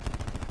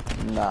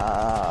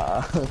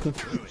 Nah.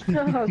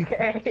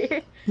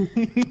 Okay.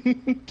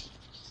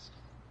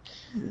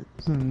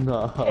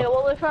 Nah. Okay,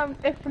 well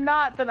if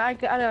not, then I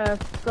gotta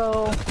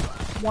go a 3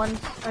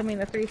 speed, I'm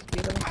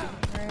assuming,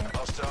 right?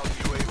 Hostile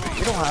UAV.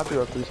 You don't have to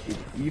go 3 speed.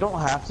 You don't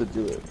have to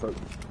do it, but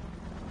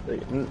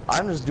like,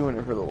 I'm just doing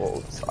it for the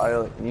lulz. I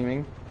like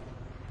aiming,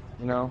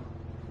 you know.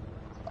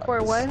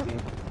 For what?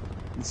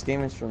 This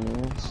game is for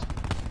memes.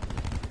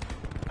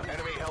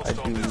 Enemy I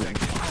hellstorm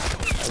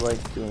detected.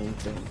 like doing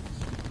things.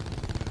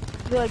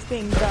 You like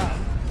being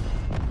dumb.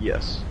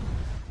 Yes.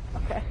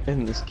 Okay.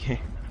 In this game,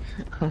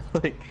 I'm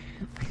like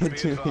doing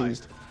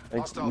advised.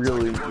 like Hostile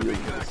really tactical good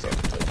beacon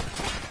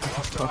stuff.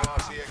 Hostile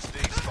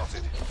RCXD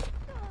spotted.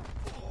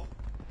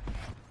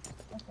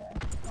 Okay.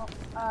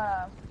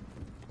 Well,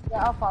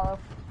 yeah, I'll follow.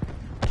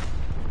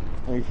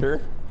 Are you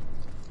sure?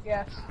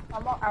 Yes.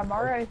 I'm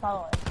already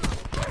following.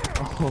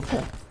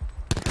 Okay.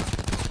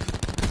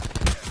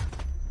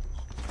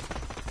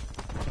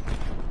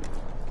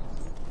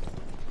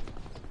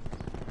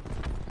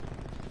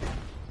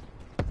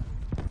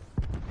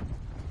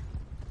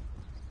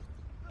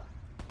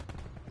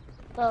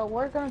 So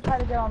we're gonna try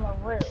to get on the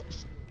roof.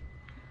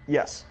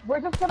 Yes. We're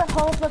just gonna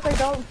hope that they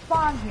don't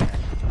spawn here.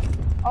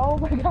 Oh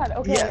my god,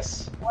 okay.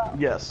 Yes. Well,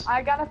 Yes.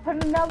 I gotta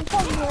put another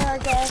somewhere, I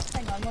guess.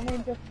 Hang on, let me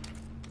just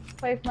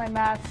place my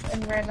maps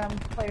in random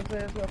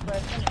places real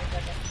quick. Give me a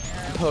second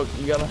here. Hook,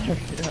 you gotta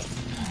hurry up.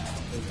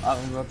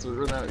 I'm about to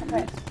run out of Okay.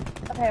 you.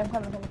 Okay, I'm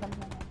coming.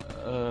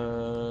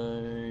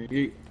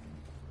 Yeet.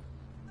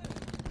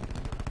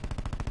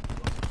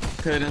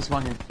 Okay, then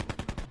spawn here.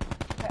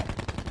 Okay.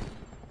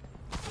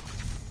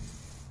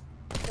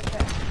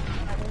 Okay.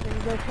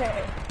 Everything's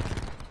okay.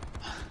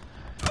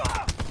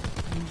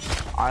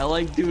 I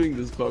like doing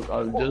this, Poke.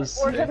 I'm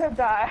just We're saying. gonna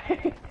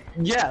die.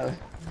 Yeah.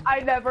 I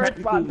never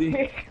spawn Technically.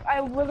 peek. I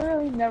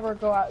literally never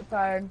go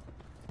outside.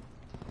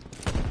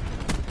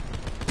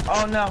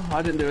 Oh no,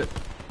 I didn't do it.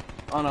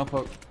 Oh no,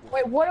 Poke.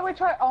 Wait, what are we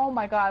trying? Oh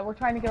my god, we're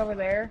trying to get over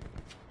there.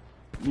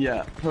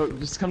 Yeah, Poke,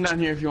 just come down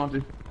here if you want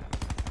to.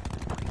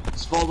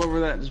 Just vault over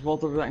that, and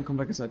come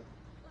back inside.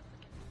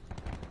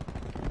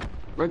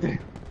 Right there.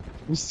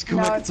 Just go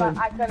No, back it's not.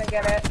 inside. I couldn't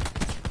get it. Come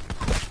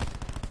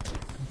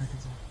back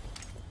inside.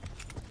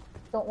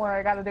 Don't worry,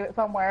 I gotta do it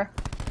somewhere.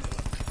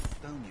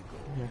 Down you go.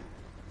 Yeah.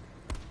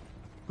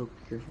 Poke,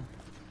 be careful.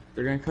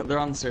 They're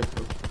on the stairs,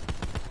 Poke.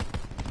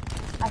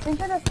 I think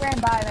they just ran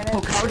by and I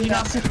didn't Poke, how did you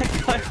not see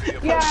that guy?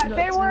 Yeah,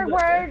 they were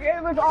wearing,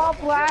 it was all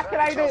black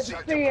and I didn't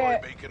Contact see deploy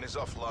it. beacon is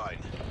offline.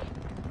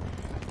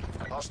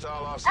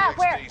 Hostile RCXD Ah,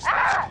 where? spotted.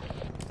 Ah!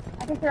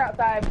 I think they're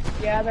outside.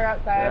 Yeah, they're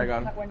outside. Yeah, I got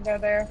 'em. That window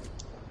there.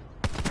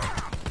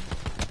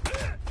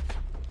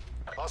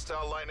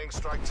 Hostile lightning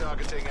strike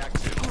targeting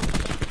active.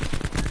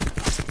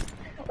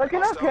 Look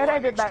at how good I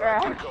did that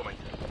round.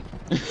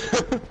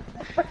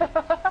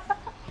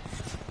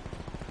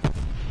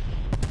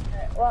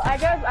 Well, I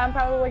guess I'm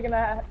probably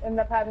gonna end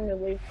up having to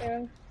leave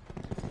soon.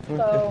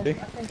 So, I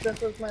think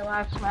this was my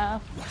last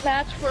match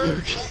for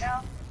right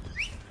now.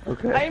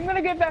 Okay. I'm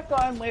gonna get back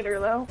on later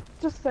though.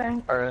 Just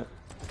saying. Alright.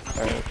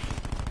 Alright.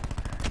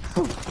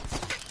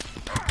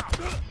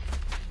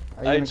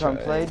 Are you gonna come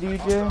play, DJ?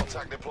 Hostile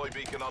attack deploy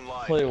beacon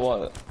online. Play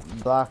what?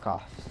 Black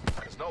Ops.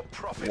 There's no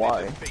profit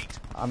Why? in defeat.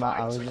 I'm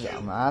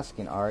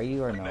asking, are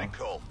you or no? Net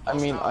call. I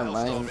mean, Hostile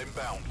I'm hellstorm mine.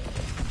 inbound.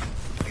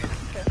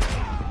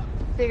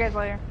 See you guys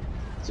later.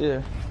 See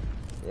ya.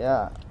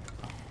 Yeah.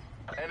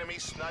 Enemy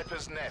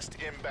sniper's nest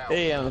inbound.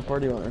 Hey, I'm the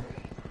party owner.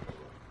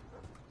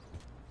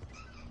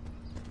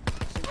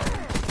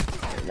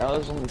 Now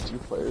there's only 2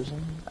 players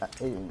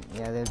in.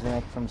 Yeah, there's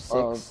like from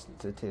 6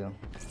 to 2.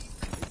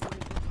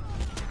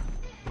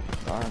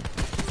 Darn.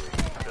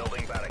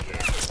 Building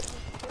barricade.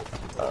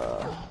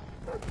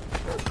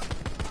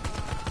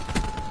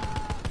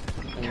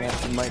 You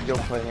might go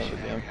play another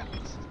game.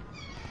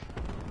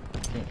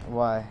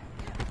 Why?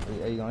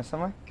 Are you going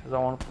somewhere? Cause I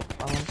want to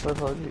play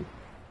PUBG.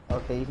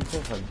 Okay, you can play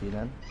PUBG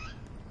then.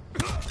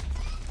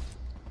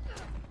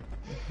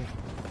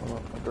 Hold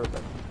on, I'll go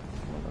back.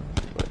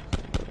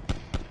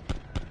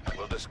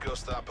 We'll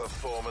discuss that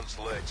performance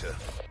later.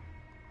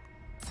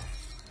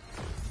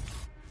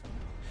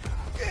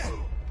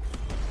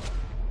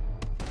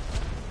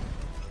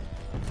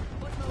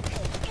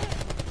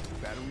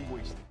 Battery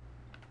wasted.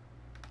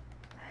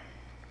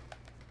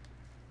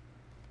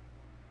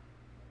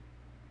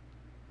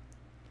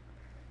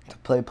 To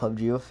play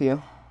PUBG with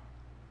you.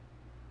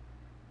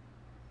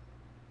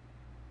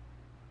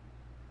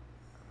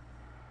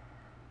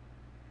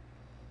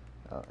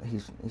 Oh,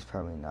 he's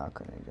probably not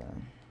gonna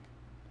join.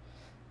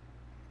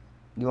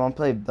 You want to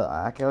play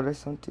Blackout or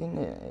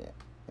something?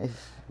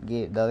 If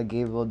the other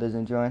Gabriel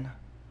doesn't join.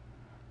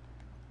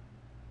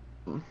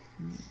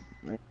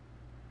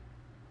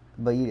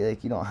 But you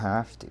don't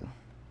have to.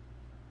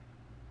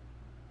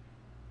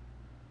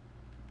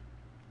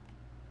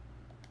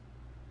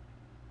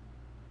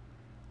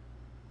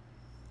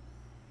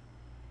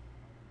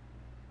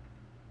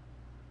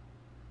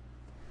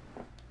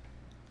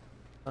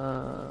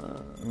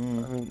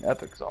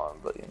 Epic's on,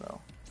 but you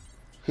know.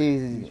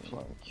 He's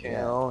playing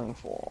Killing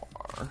Floor.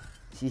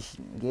 You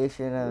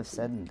shouldn't have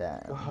said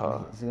that.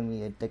 He's gonna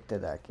be addicted to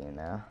that game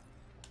now.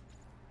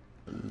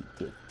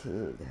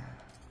 Addicted.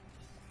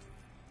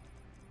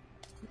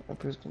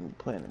 Epic's gonna be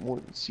playing it more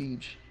than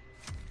Siege.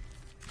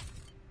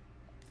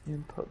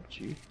 In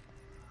PUBG.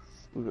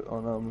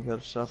 Oh no, we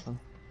got something.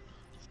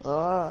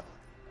 Ah!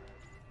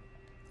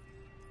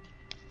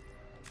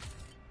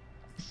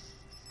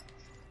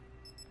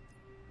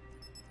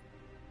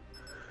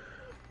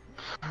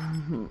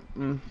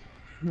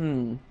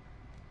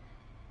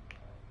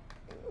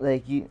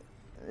 Like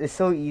it's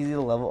so easy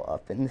to level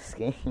up in this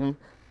game.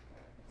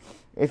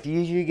 If you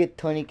usually get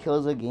 20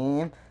 kills a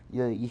game,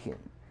 you can,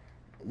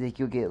 like,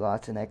 you'll get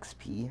lots of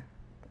XP.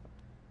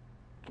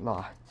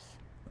 Lots.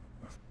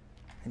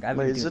 Like,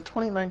 wait, is it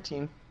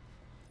 2019?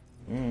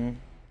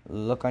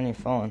 Look on your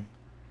phone.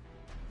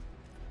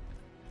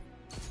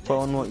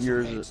 Phone, what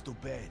year is it?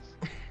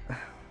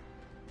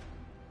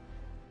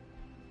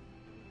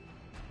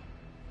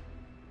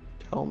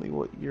 Tell me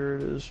what year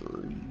it is,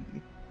 or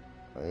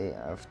wait,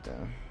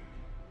 after.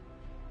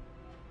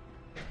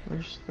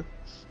 Where's the?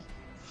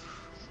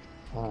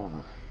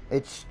 Oh.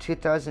 It's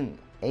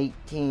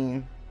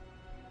 2018.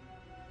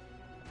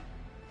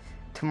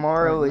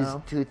 Tomorrow is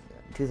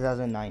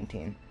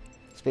 2019.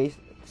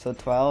 So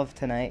 12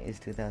 tonight is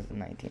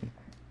 2019.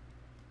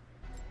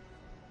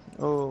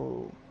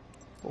 Oh,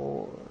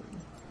 boy.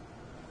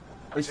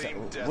 What's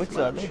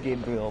the other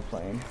Gabriel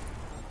playing?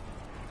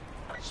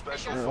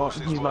 Special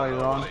forces. He's not even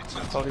on. I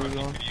thought he was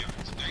on.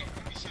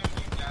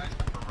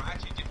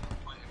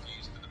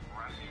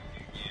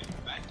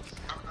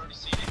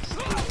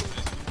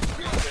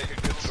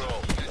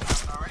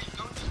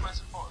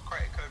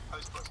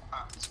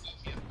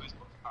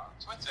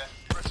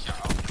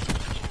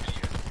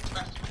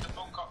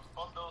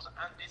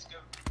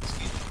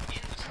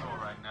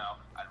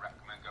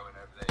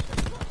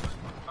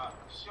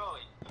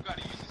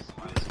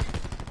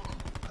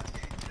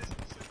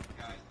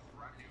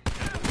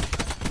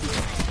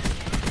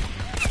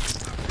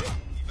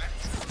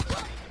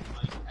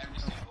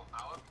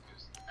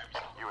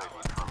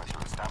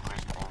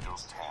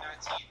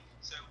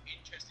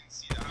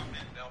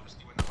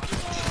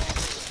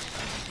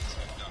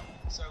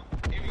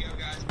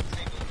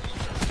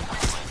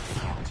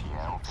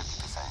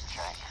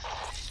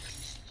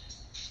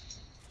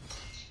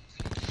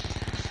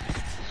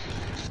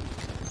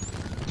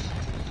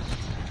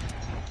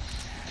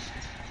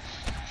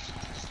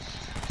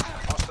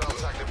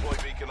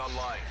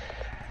 Online.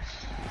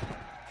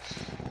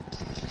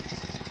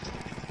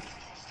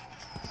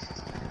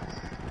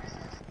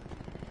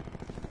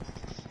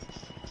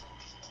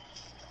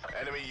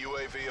 Enemy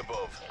UAV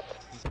above.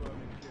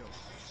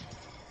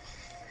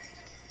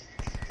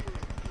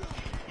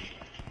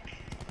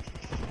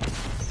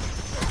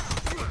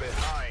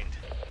 Behind.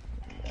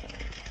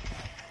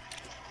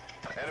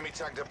 Enemy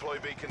tank deploy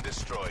beacon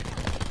destroyed.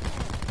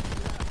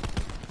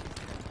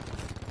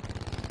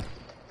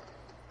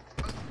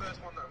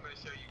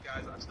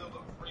 I've still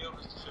got 3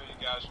 others to show you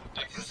guys from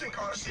different Using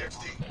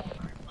RCXD.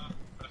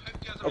 But I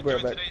hope you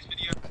guys have enjoyed today's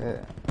video. Okay.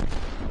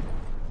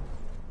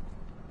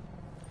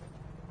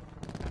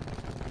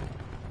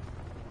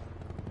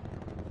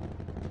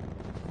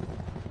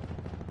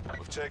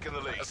 We've taken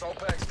the lead. Assault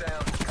pack's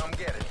down. Come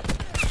get it.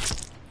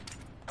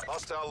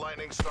 Hostile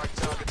lightning strike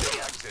targeting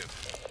active.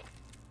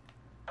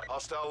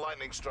 Hostile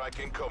lightning strike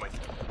incoming.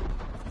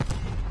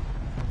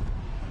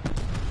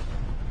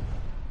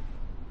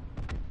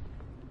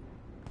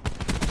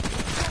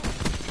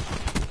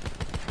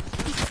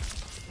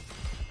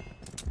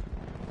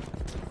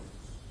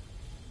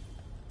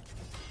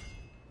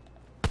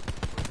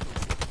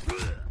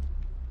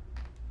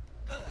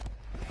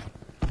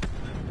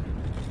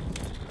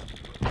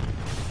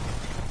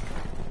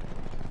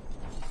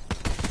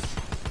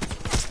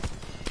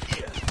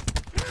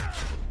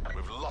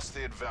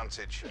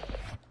 Advantage.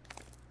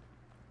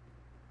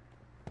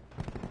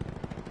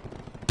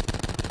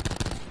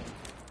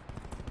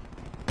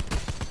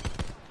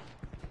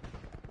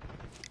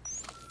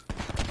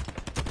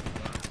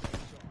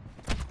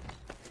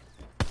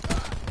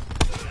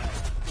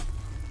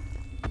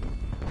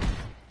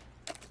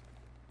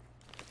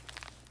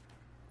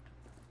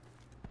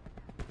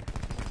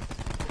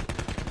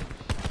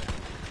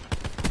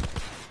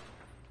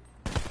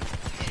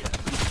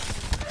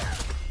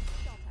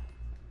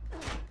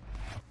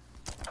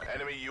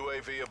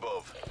 UAV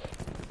above.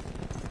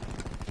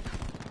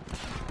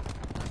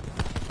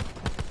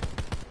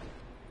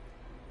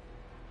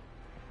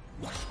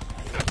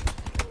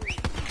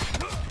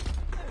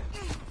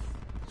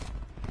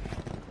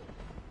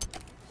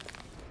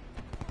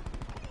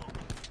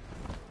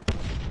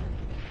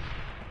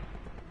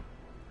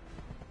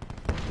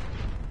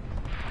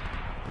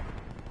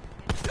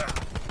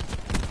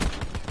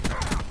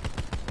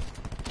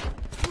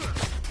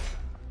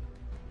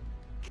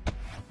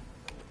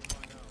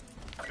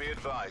 Be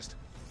advised.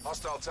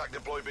 Hostile TAC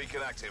deploy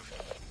beacon active.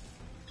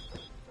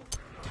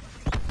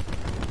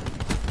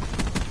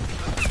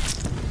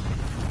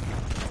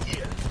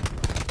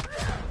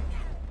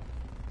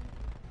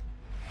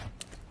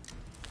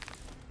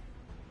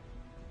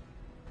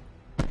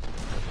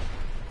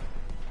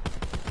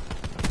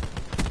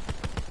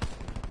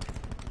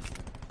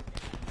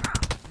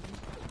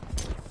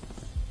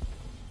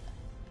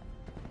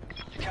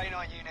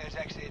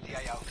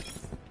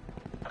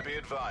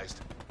 advised.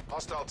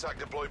 Hostile TAC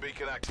deploy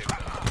beacon active.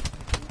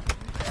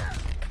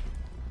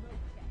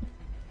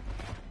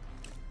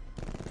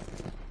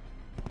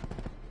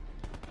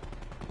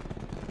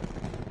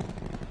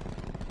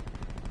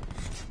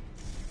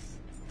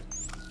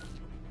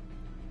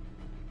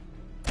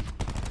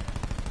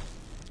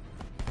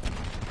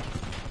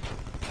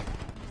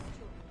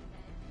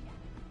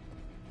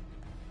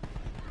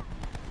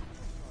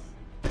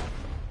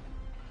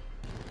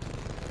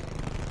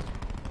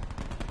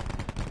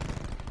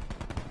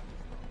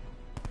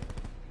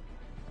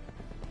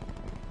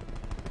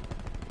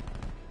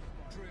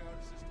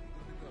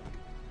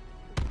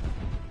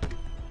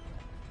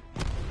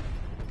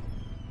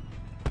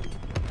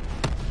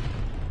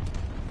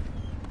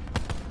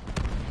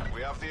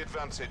 We have the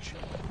advantage.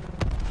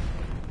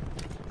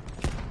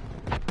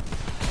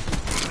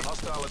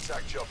 Hostile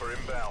attack chopper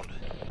inbound.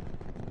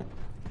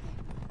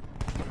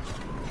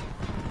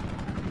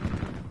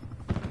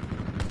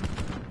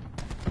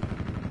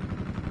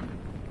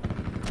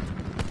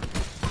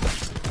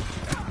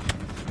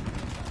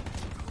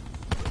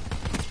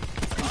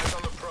 Eyes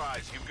on the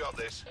prize, you've got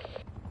this.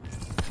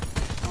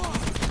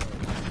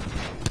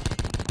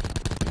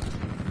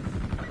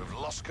 We've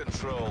lost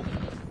control.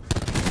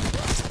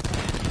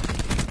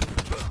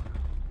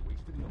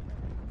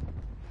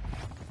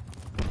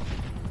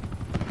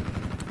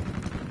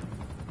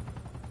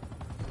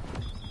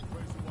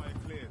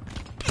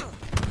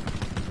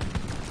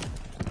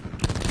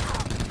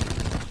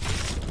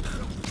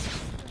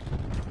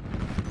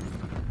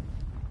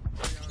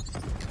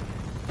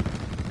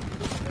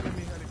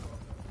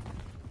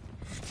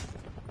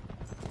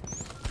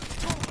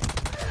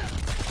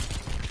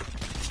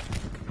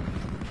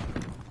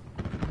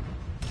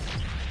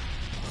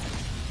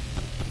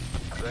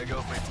 There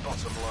goes my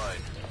bottom line.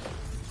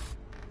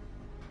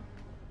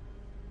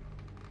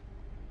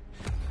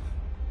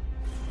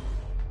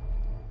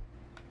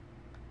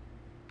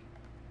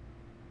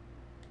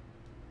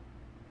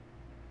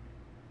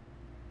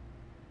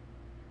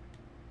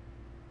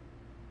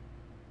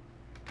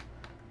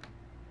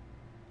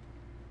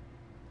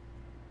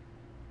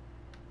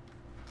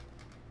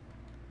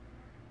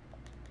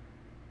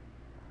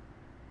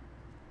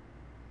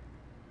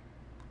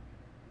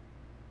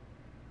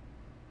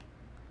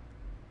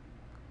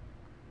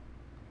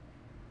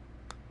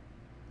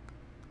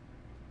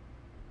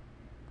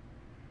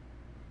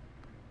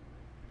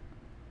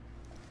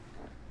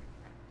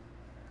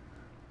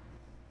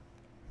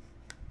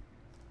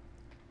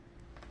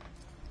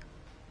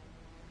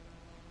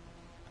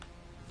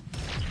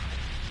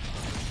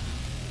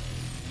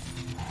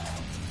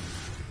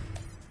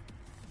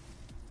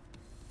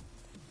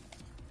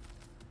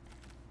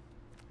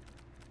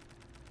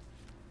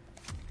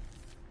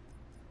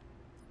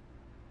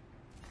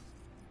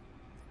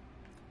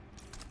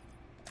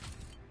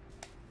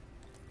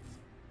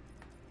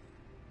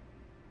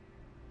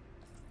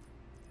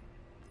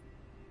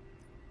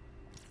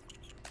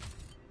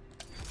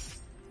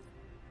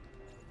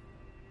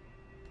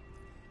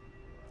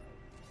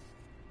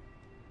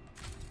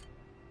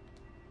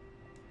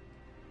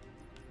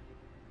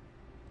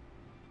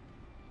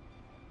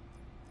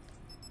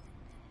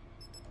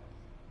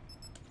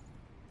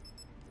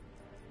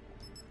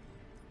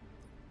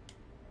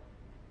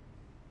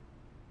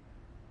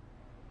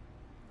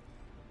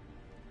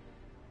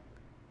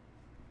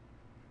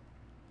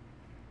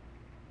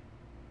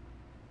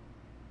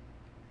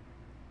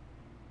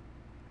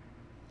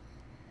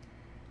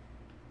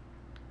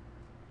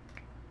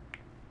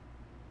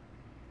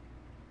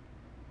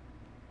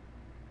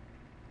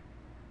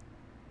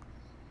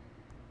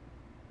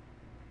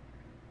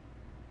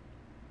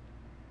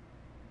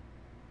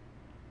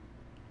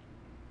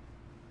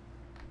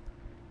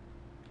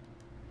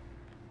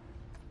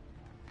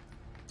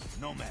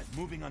 Nomad,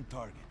 moving on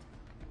target.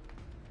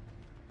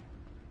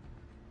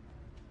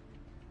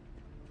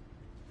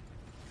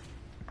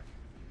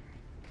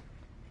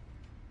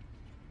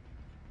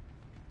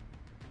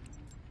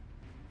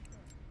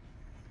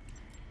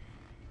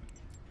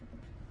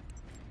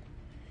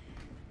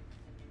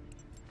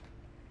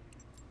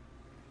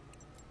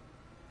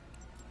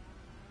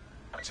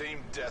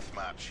 Team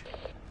deathmatch.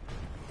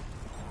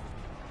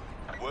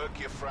 Work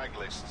your frag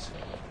lists.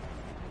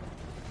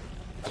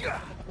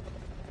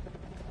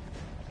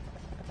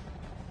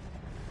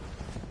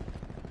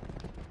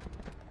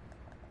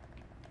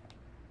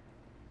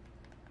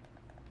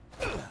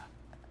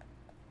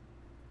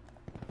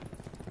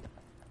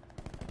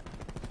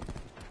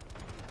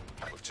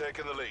 We've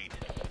taken the lead.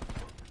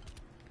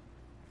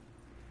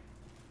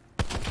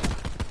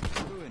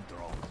 Ruin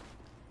drone.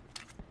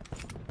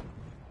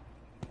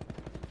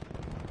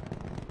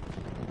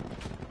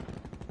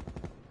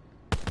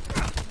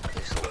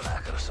 This'll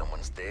knacker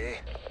someone's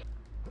day.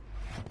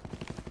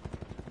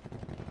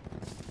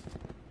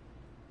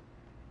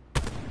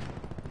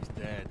 He's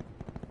dead.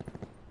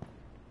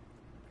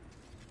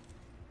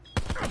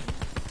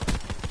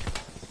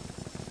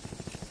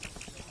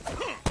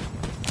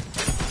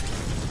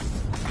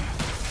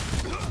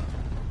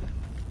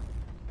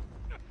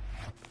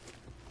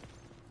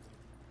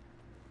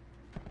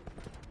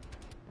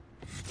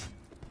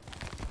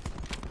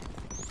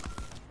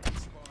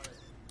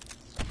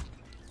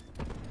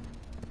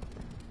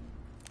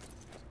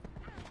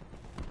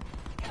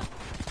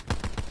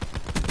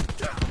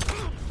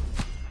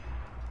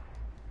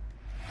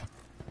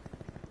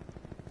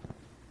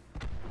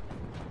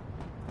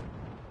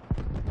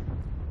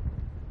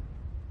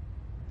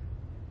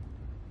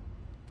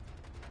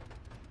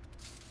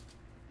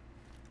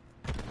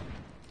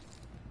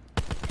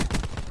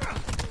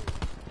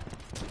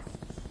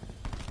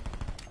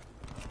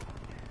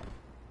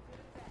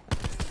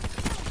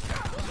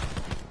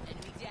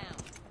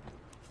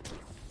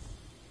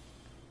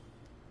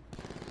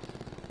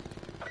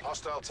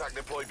 Hostile TAC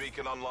deploy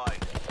beacon online.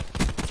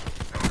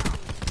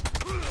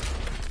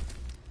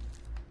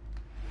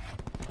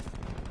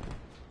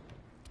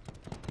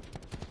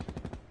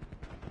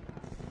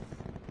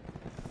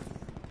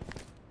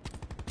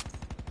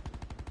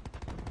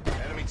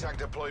 Enemy TAC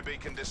deploy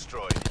beacon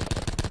destroyed.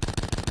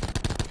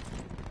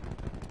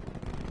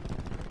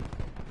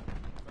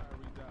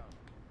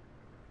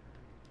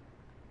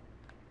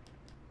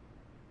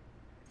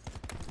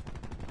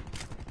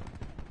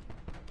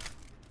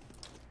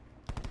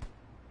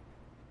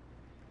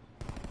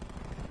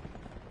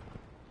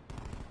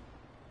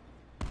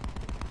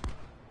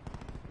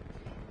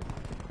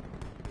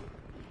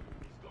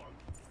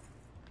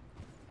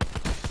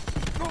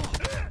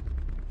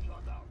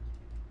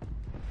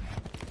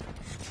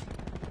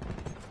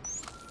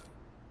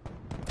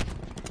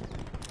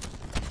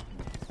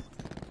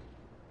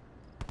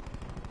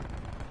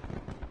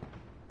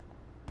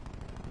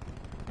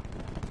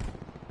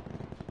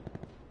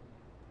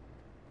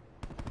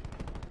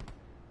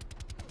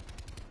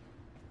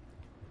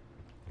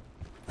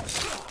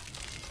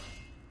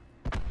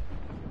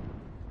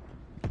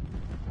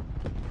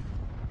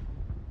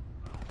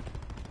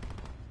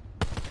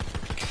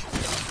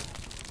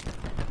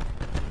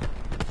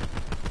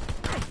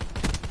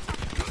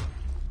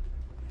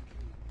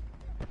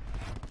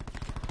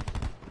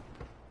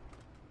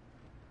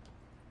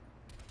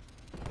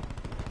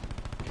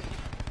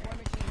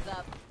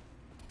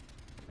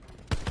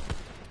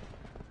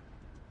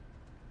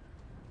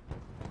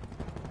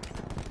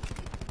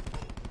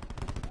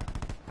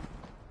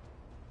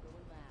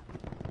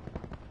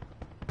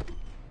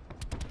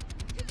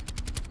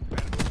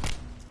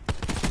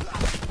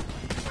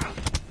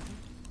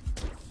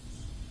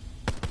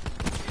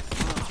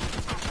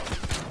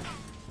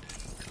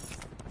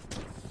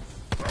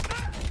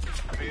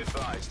 Be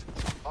advised.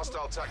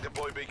 Hostile TAC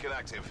deploy beacon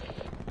active.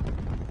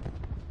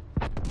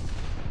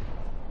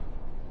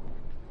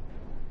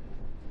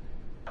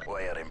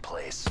 Wire in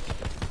place.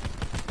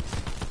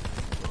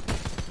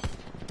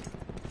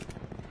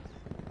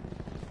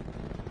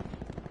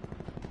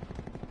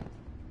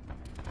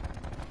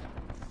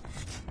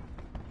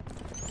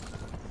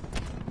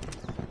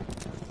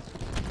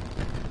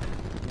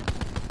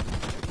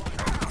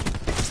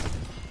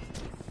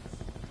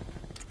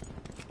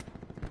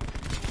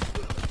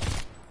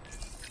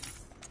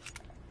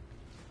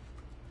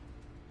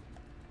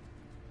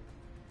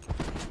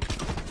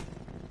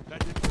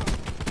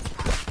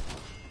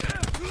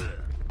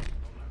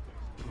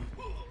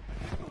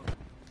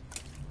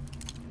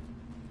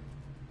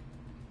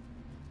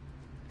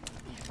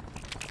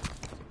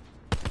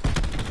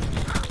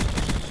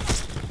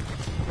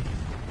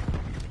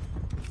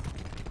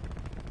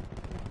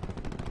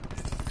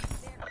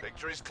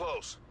 Victory's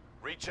close.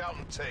 Reach out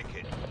and take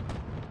it.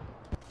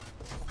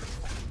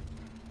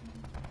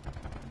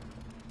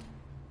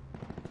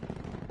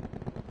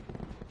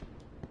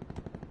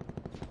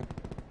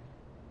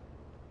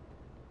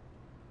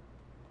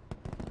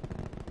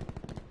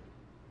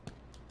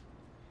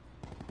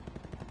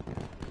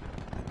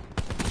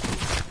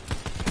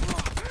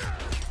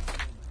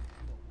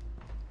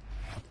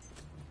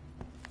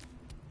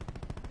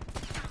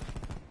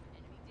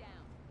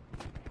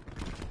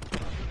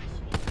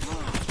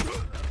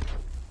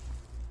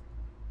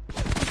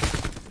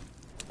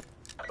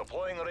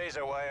 Deploying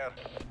razor wire.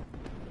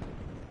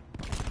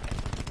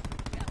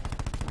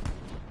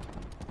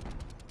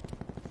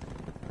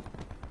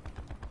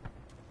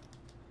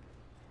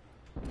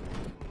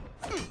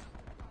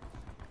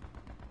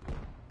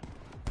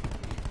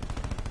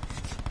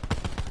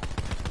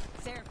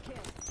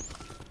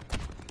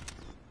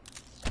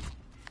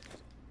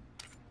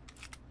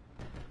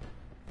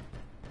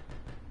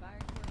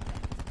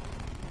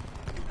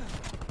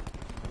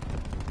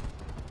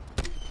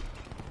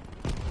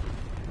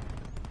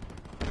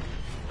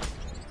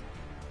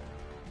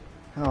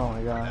 Oh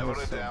my god, that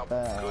was so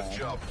bad. Good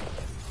job.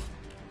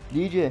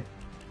 DJ.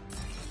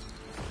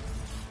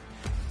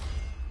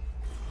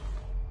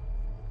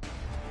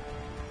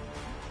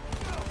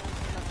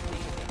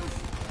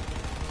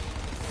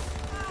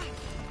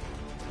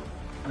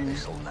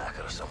 This'll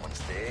knacker someone's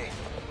day.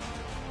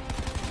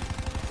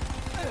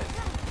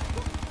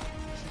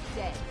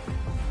 Dead.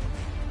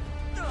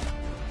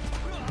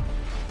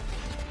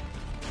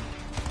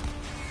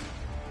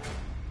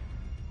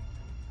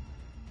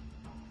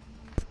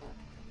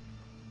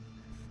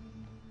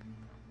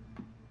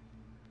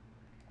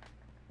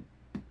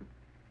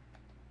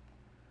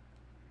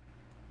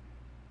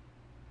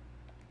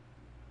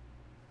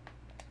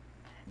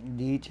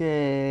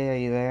 DJ, are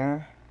you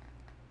there?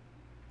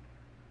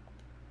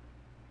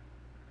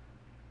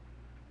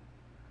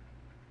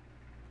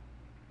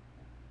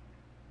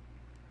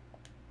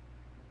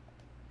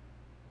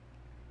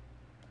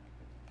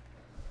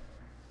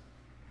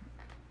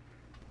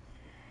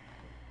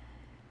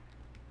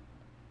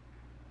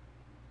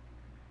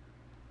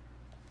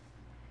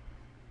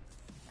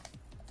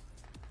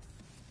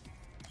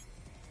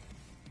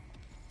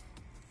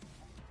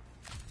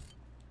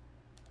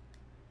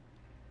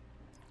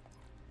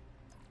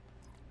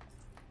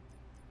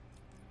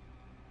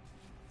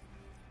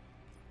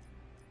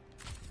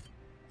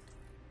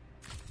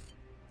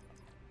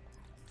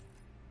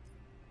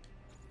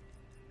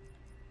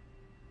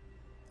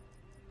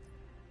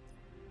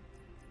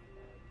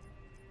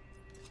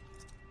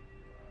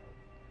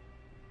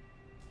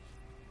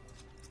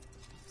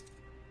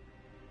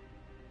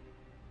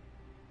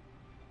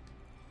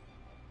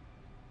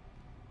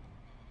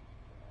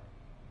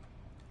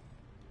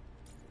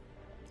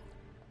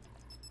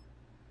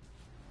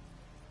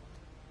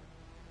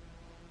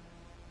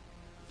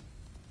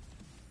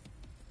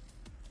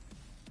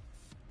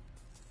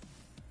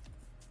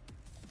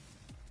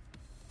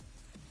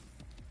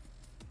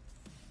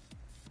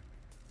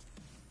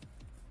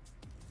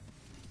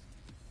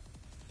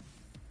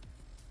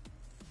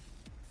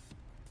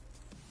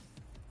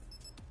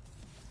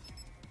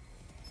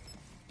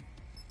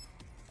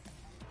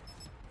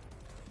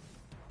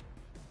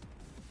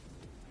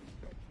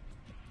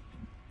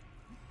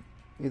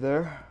 You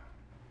there?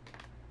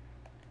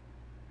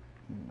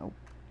 Nope.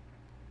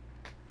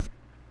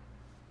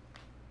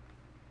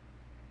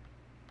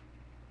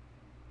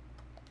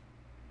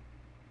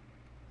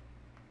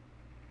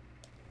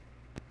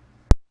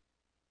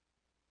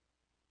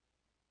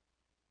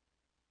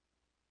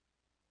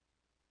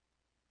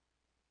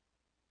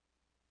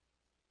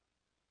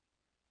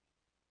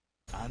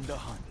 On the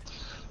hunt.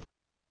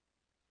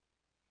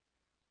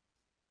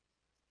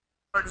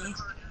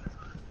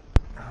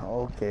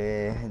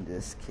 Okay,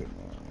 just kidding.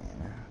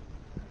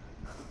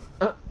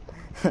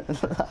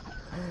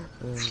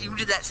 You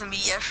did that to me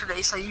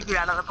yesterday, so you get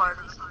out of the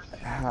party.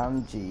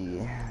 I'm G.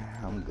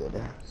 I'm good.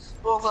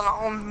 Well, then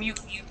I'll mute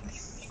you.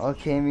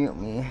 Okay, mute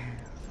me.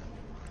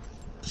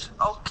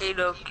 Okay,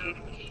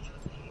 okay.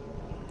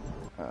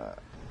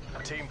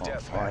 Team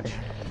deathmatch.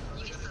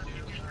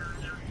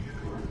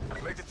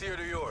 Make the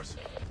theater yours.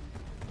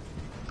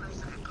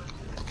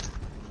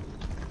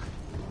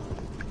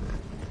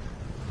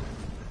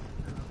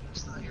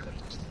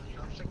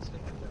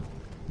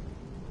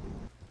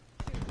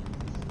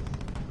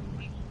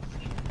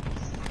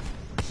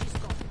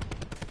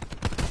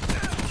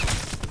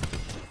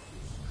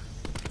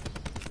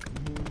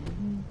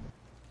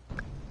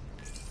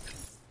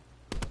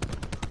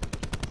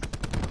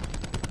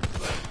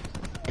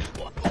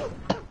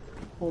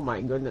 Oh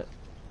my goodness.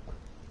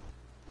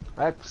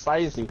 That's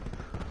spicy.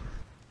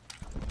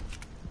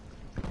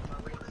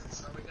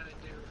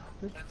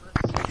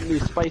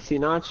 These spicy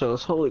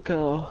nachos, holy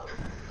cow.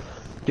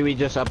 Do we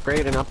just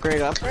upgrade and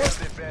upgrade? That's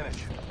the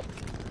advantage.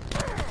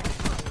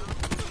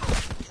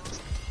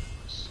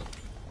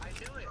 I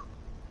knew it.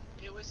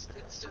 It was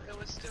still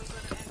gonna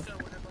echo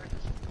whenever I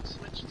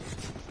switched it.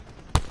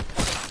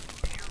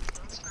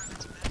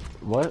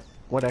 What?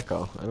 What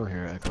echo? I don't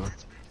hear echo.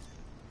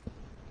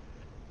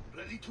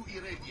 Ready to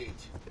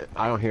irradiate.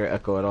 I don't hear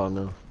echo at all,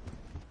 no.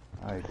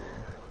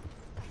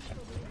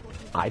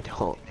 I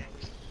don't.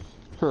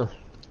 Huh.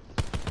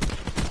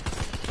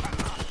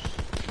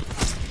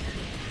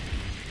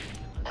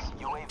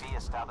 UAV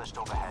established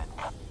overhead.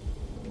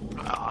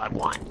 Oh, I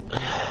won.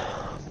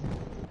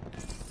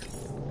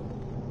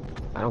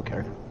 I don't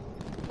care.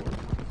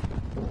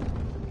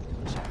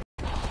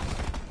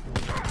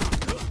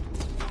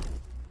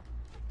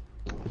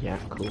 Yeah,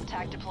 cool.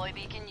 Tac deploy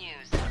beacon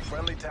used.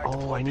 Friendly tac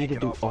Oh, I need to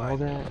do all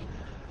that.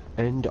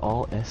 End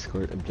all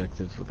escort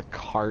objectives with a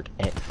cart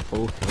at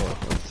full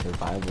health on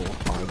survival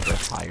hardware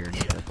hired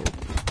level.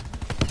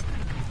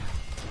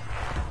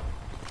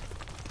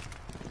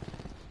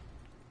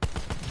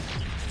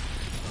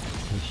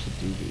 We should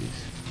do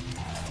these.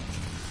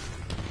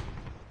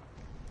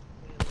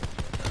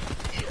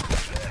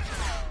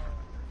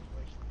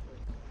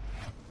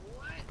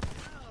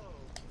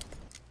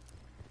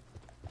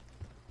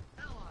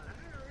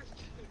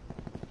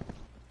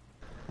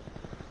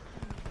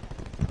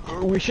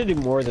 We should do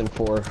more than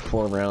four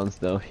rounds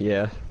though,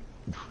 yeah.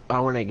 I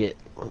wanna get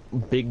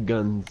big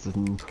guns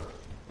and...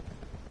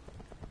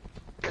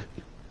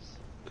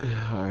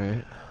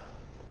 Alright.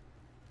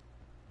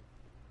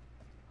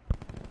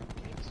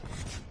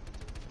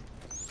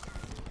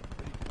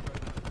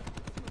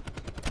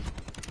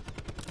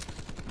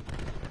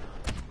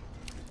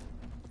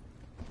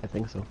 I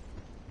think so.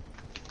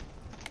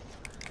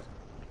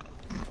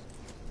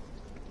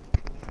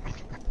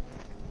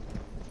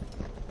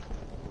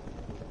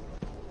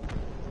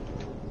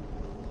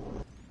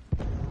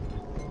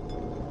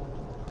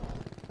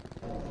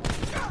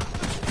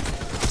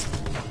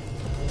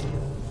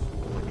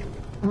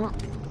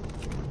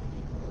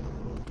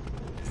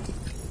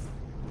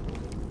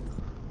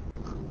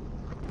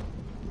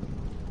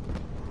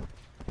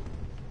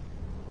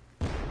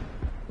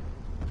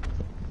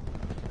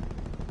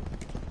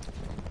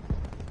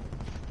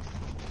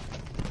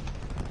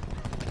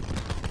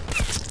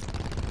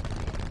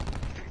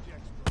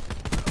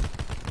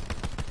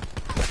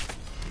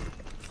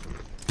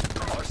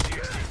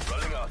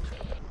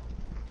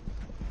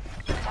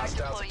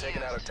 Hostiles have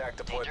taken out attack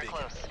deploy beacon.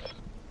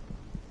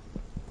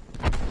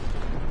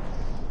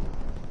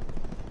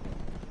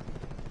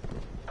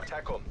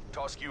 TACOM,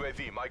 task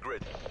UAV, my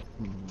grid.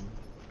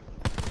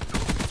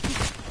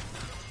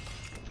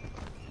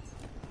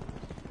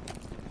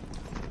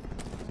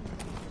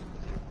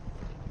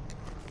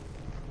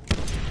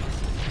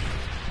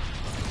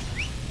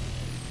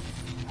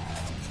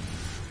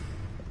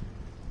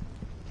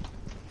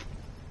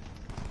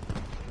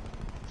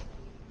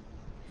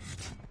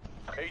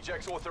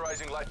 Ajax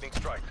authorizing lightning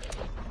strike.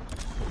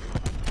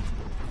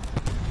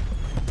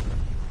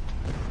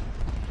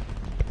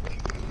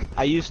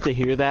 I used to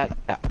hear that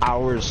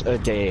hours a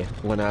day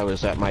when I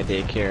was at my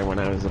daycare when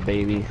I was a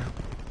baby.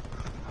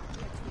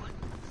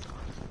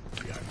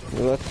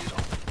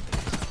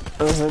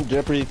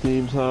 Jeopardy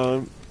theme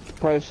song,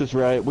 Price is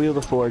Right, Wheel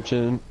of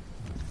Fortune,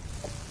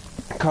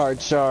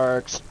 Card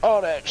Sharks,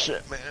 all that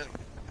shit, man.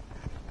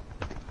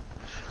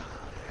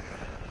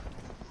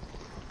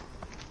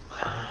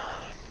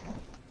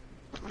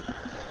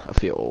 I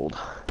feel old.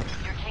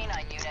 Your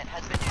canine unit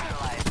has been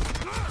neutralized.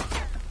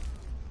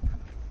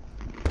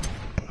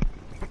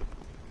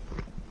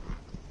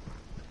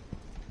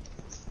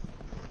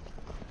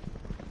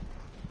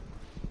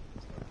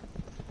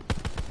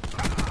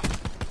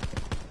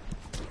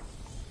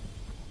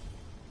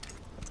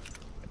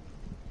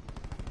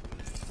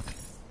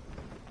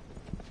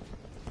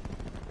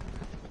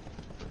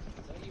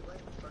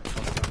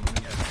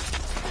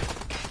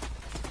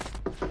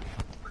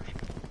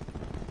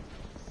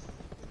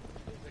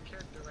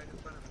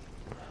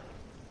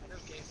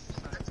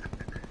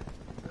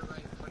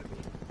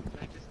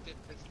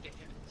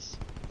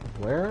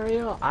 Where are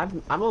you?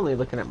 I'm only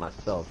looking at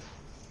myself.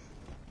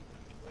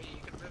 Wait, you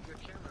can move your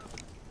camera.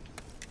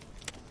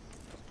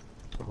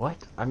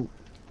 What?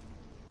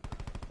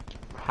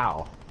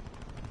 How?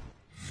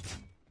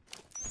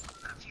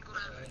 If you go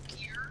to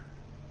gear,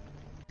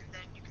 and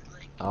then you can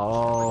like.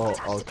 Oh,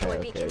 Fantastic okay, UAV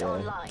okay, kit yeah.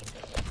 online.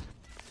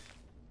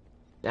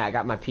 Yeah, I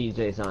got my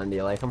PJs on. Do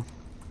you like them?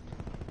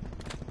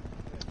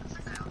 I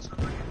think I also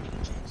like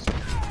PJs.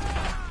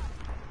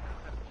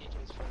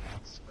 PJs for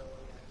so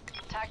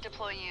yeah. Tac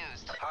deploy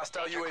used.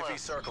 Hostile Danger UAV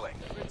close. circling.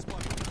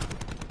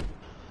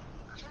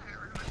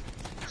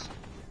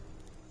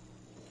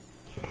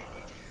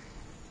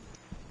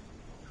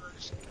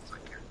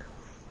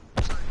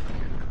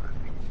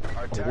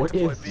 Our tac What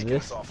deploy is beacon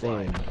this is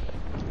offline.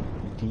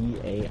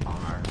 thing?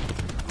 DAR.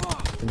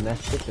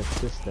 Domestic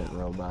Assistant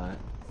Robot.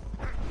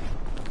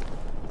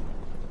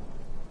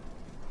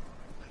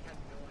 I had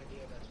no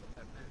idea that's what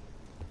that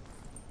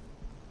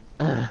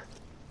meant.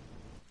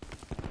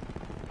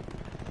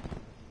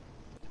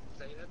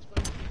 Say that's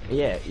what?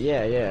 Yeah,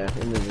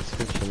 in the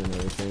description and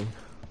everything.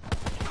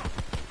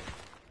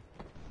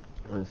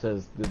 And it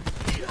says, the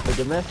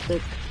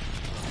Domestic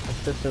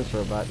Assistance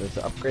Robot is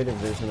an upgraded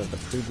version of the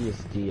previous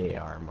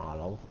DAR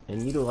model,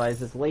 and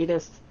utilizes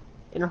latest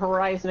in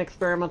Horizon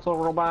experimental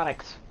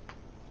robotics.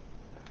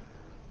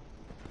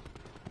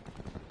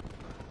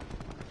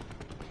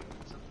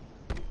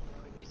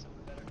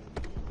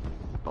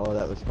 Oh,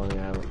 that was funny.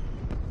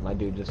 My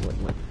dude just went.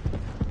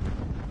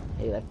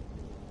 Hey, that.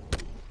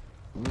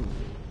 Who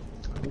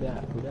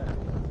that? Who that?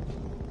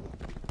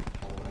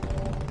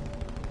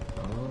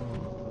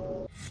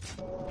 Oh.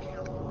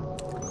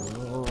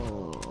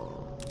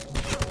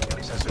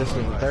 If this is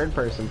a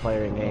third-person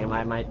player game,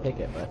 I might pick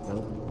it, but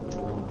nope.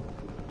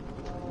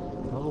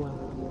 Oh well.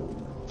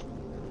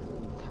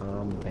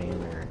 Tom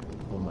Banner.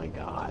 Oh my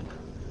god.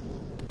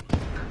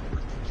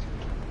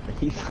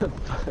 He's a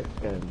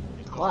fucking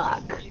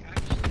clock.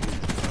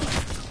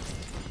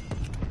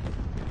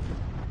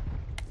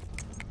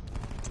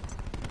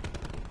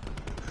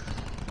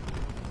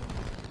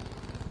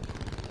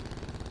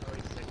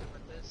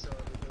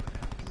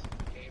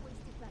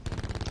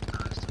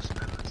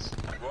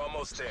 We're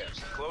almost there.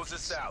 Close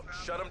this out.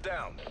 Shut them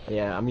down.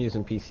 Yeah, I'm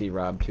using PC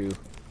Rob too.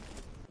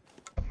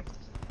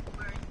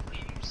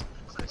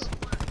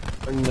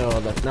 No,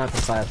 that's not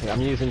the classic.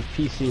 I'm using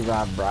PC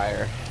Rob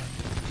Breyer.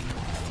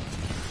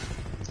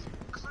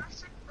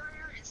 Classic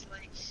Briar is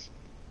like.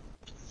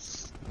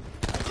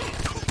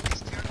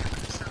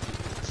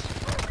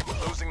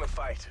 Losing the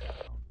fight.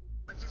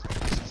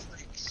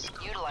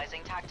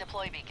 Utilizing tac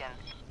deploy beacon.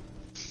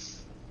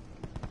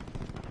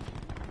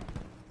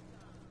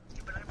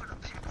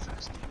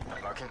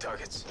 Marking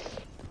targets.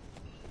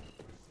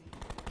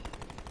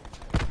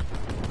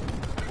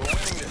 We're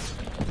winning this.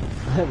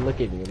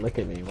 Look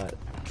at me, what?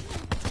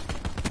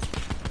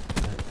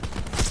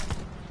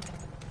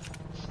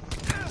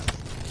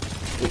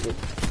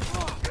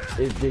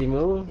 Did he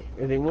move?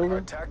 Is he moving?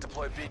 Our tac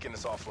deploy beacon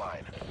is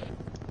offline.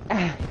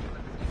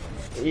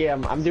 Yeah,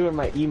 I'm doing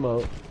my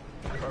emote.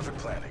 Perfect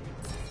planning.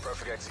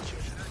 Perfect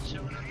execution.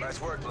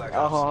 Nice work, Black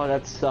Ops. Oh,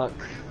 that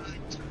sucks.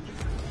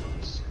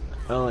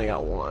 I only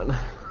got one.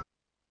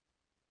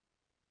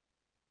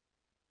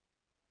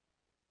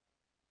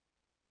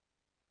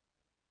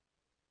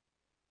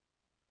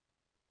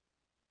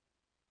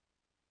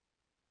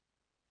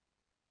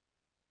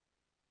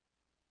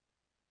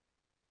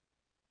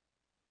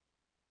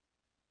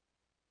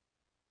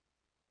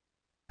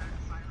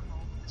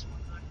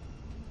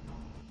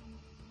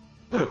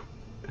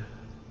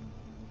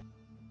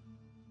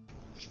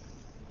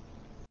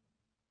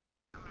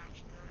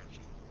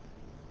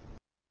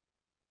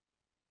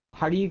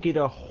 How do you get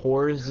a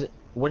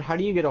how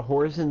do you get a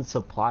Horizon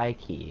supply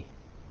key?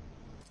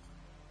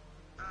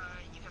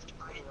 You have to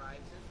buy it.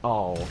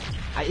 Oh,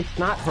 it's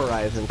not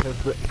Horizon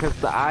because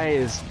the I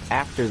is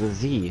after the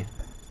Z.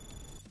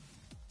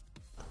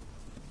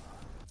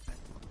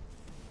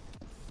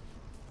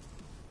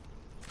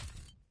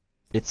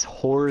 It's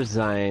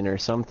Horzine or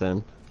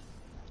something.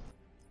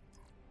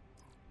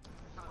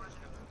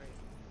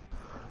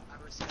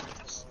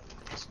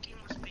 This game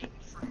was made in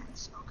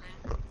France, okay?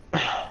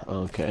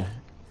 Okay.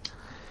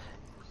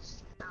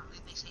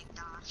 They say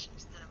dash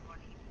instead of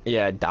money.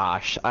 Yeah,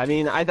 Dosh. I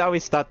mean, I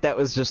always thought that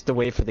was just a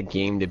way for the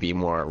game to be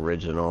more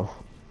original.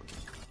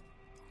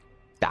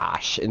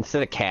 Dosh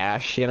instead of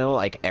cash, you know,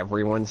 like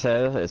everyone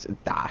says, it's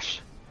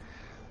Dosh.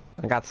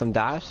 I got some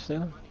Dosh, you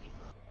know?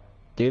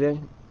 Do they?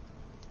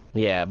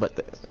 Yeah,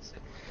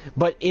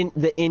 but in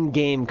the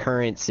in-game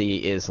currency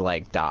is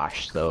like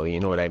Dosh, though. You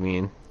know what I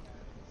mean?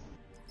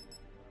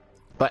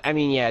 But I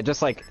mean, yeah,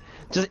 just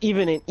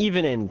even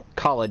in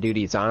Call of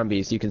Duty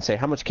Zombies, you can say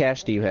how much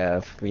cash do you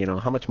have? You know,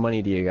 how much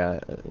money do you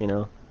got? You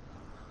know.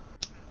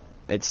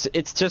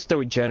 It's just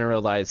a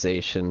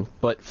generalization,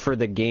 but for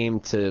the game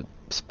to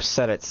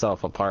set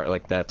itself apart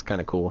like that's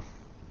kind of cool.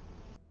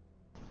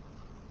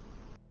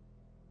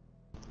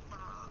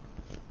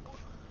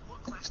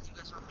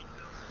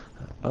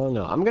 Oh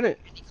no, I'm gonna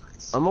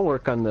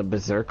work on the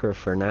Berserker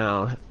for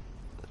now.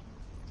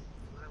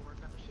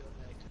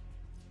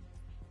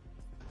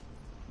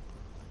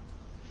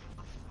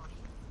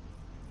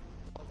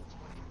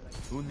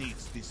 Who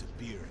needs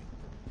disappearing?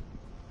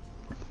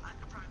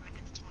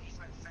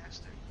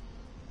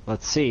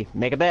 Let's see.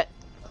 Make a bet.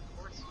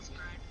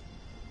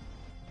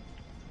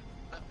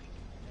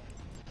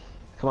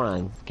 Come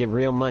on, get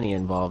real money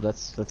involved.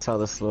 That's how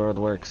this world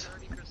works.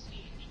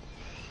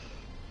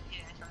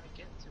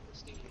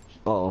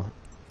 Oh,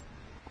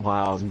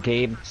 wow,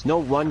 Gabe. No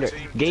wonder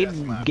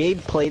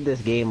Gabe played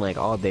this game like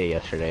all day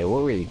yesterday.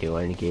 What were you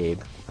doing, Gabe?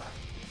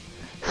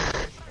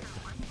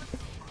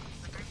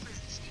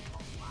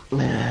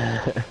 We're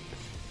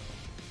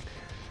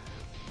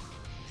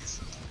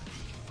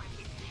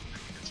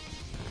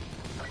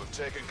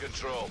taking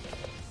control.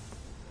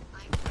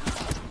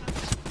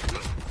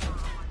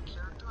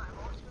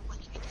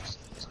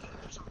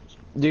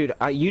 Dude,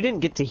 you didn't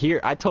get to hear.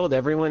 I told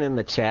everyone in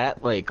the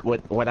chat like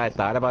what I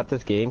thought about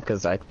this game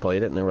because I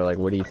played it and they were like,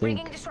 "What do you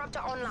think?"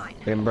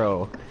 And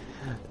bro,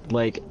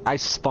 like I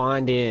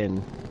spawned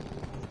in.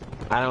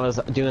 I was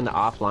doing the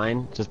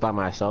offline just by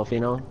myself,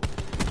 you know,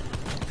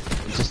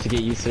 just to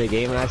get used to the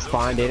game. And I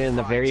spawned in, and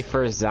the very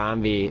first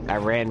zombie, I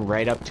ran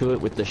right up to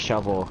it with the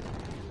shovel,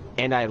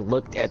 and I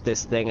looked at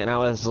this thing, and I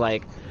was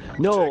like,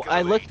 "No!"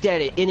 I looked at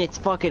it in its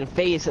fucking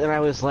face, and I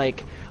was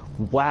like,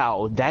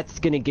 wow, that's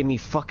gonna give me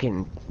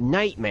fucking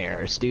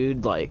nightmares,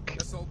 dude.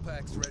 Like,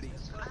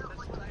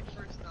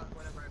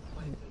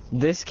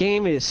 this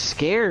game is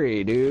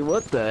scary, dude.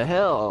 What the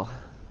hell?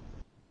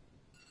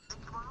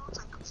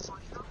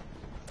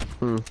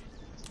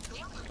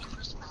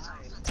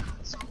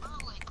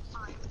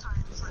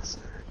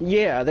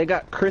 Yeah, they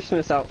got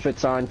Christmas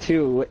outfits on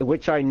too,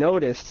 which I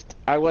noticed.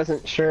 I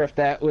wasn't sure if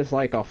that was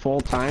like a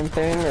full-time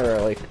thing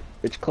or like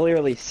it's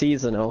clearly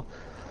seasonal,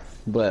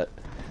 but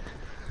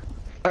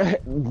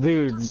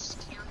dude,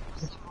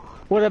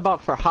 what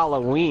about for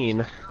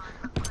Halloween?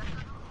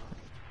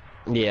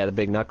 Yeah, the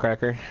big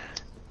nutcracker.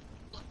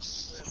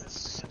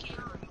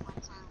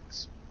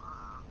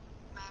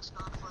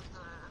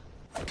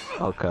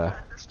 Okay.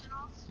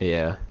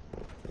 Yeah.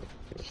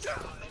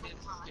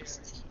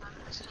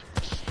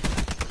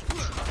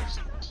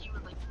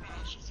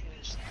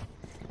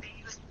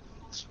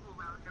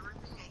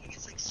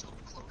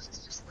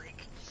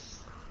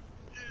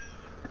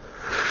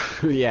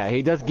 Yeah,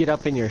 he does get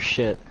up in your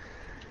shit.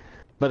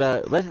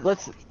 But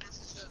let's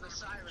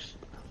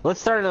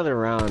start another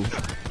round.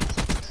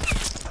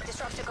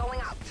 Disruptor going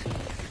out.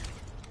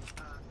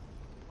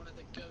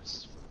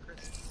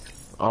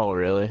 Oh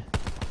really?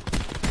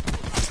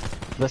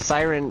 The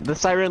siren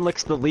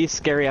looks the least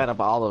scary out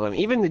of all of them.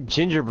 Even the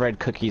gingerbread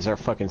cookies are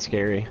fucking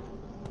scary.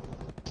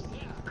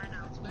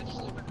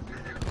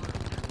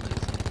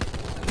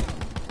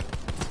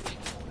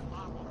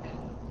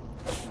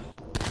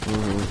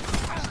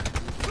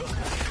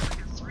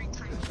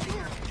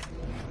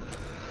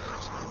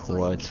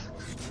 What?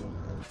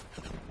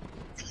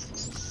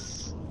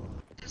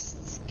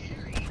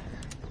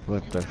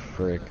 What the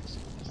frick?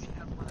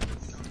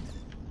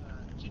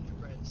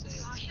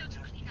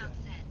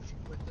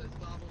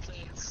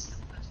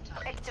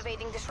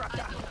 Activating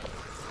disruptor.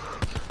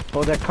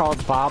 Oh, they're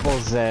called Bobble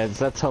Zeds.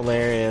 That's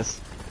hilarious.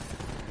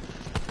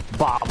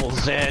 Bobble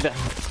Zed.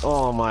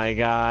 Oh my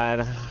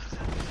god.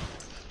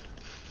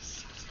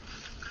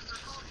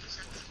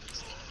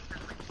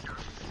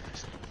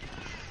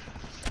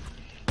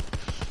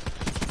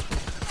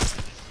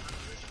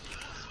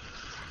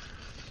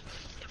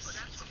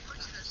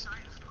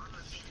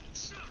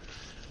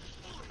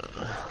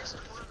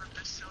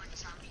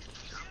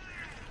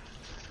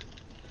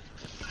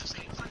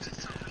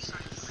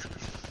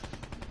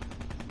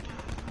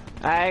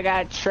 I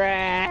got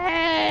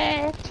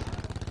trapped.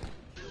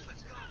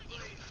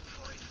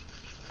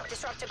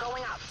 Disruptor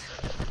going out.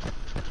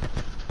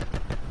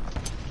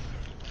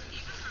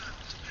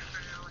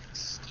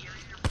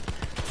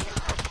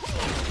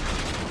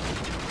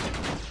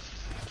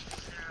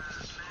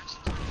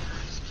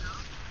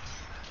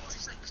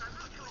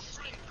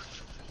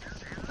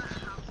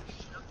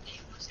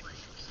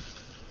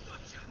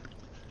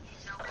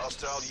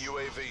 Hostile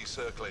UAV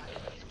circling.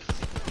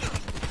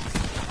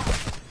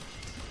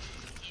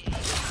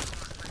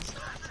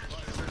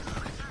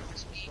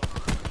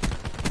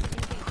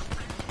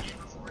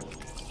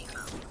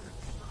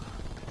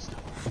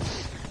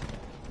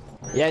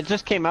 Yeah, it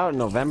just came out in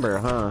November,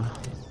 huh?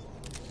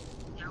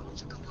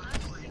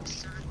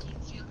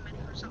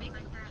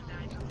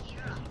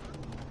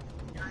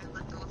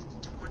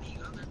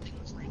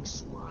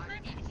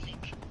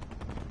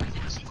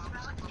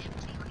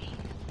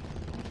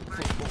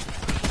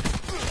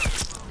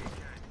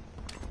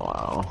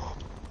 Wow.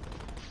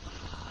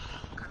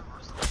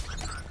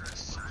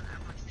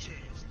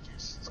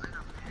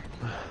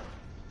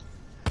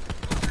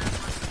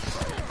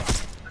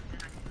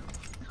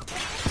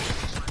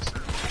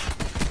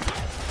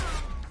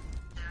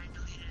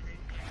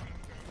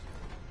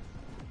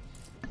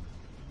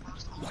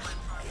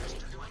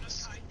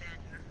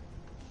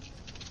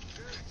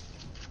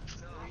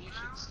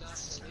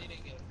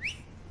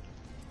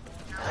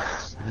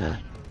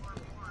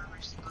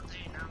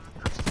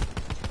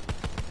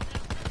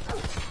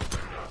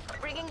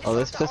 Oh,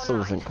 this pistol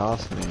doesn't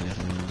cost me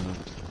anything.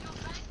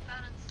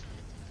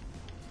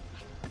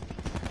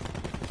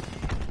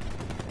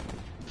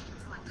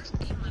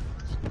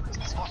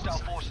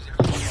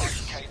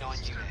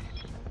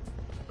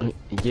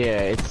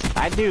 Yeah,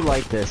 I do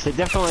like this. It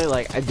definitely,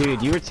 like,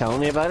 dude, you were telling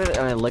me about it,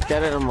 and I looked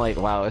at it, and I'm like,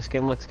 wow, this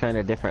game looks kind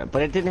of different.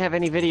 But it didn't have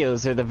any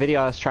videos, or the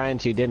video I was trying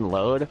to didn't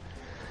load.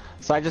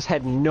 So I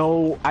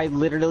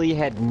literally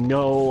had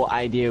no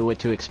idea what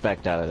to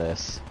expect out of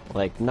this.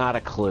 Like, not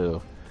a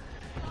clue.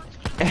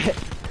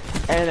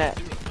 And,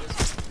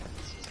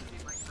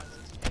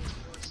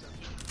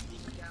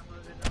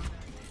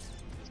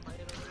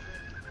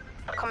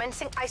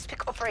 Commencing ice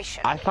pick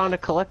operation. I found a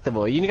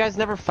collectible. You guys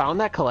never found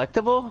that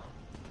collectible?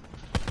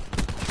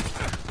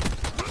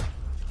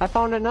 I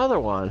found another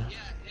one.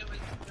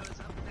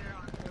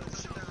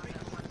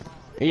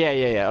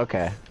 Yeah,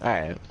 okay.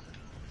 Alright.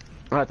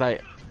 I thought...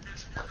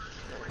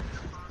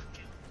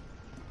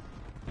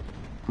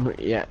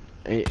 Yeah.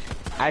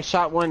 I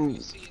shot one...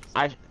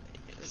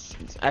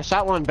 I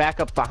shot one back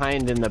up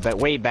behind in the...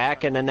 way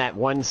back, and then that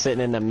one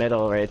sitting in the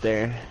middle right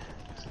there.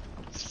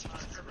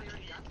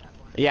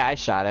 Yeah, I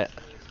shot it.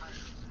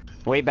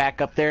 Way back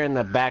up there in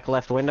the back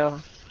left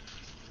window.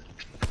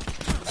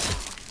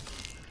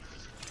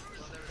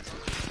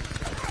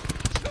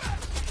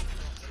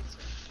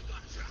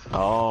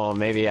 Oh,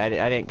 maybe I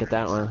didn't get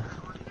that one.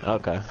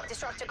 Okay.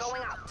 Disruptor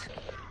going out.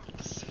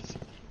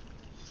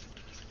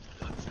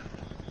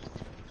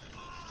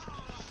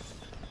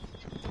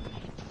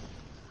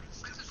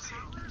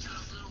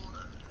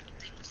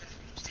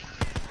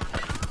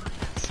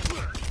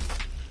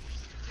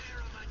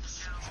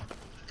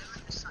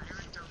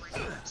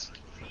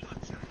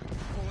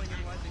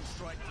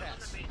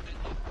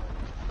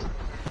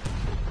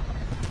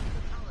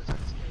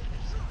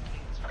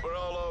 We're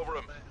all over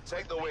him.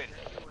 Take the win.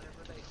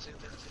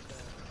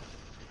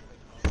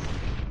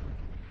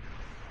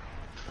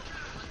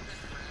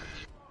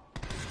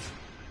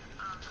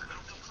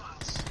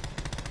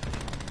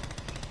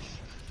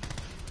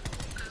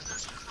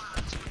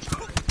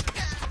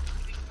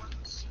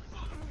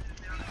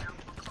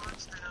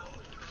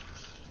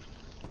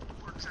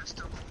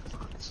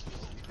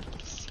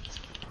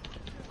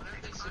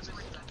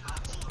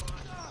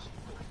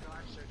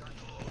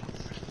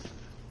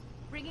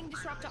 Bringing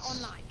disruptor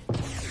online.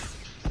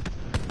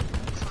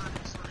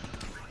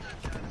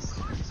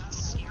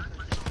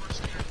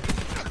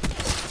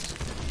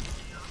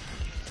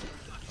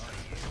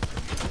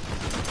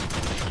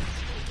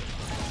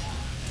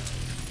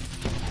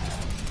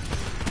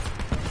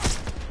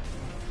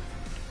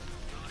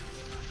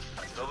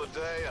 Another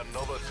day,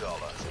 another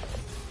dollar.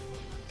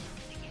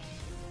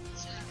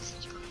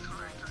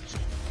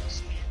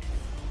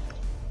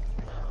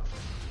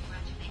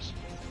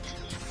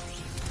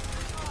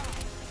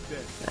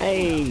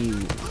 Hey!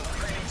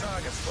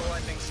 Targets for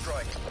lightning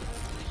strike.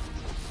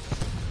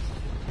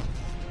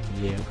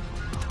 Yeah.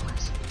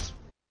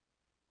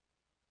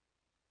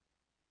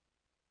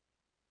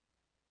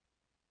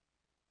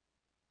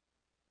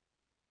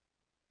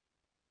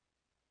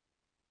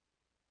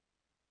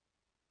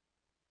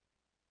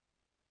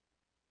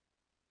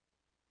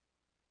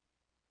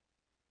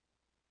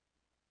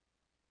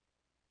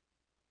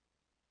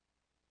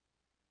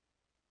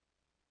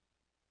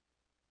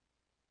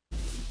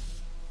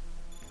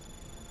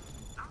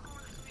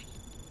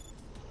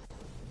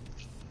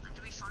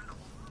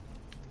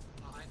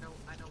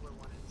 I know where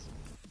one is.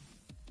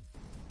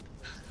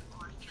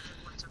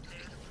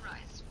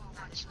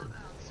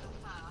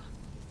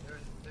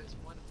 There's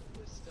one.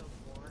 There's still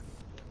more.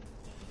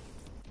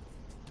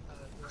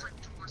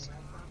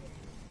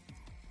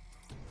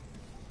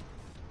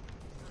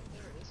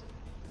 There it is.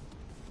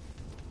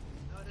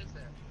 No, it is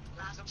there.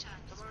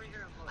 Come over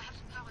here and look. I have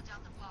to power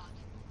down the pod.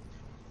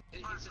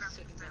 He's just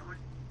sitting there.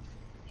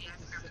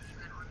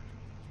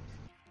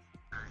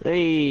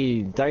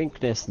 Hey,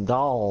 darkness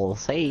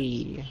dolls.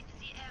 Hey.